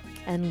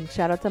 And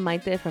shout out to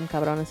Maite from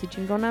Cabronas y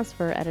Chingonas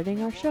for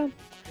editing our show.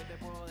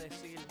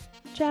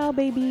 Ciao,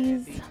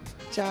 babies.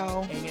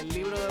 Ciao. En el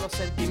libro de los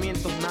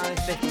sentimientos nada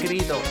está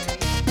escrito.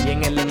 Y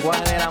en el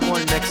lenguaje del amor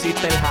no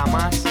existe el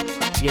jamás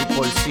y el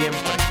por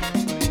siempre.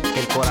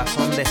 Que el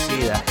corazón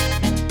decida.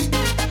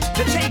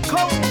 The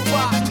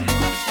Takeover,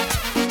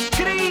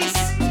 Chris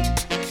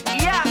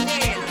y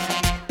Ángel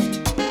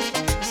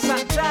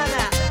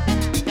Santana,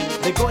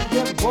 The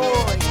Golden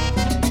Boy.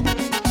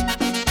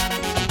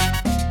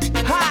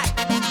 Hi,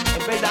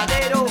 el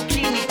verdadero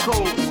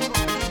químico.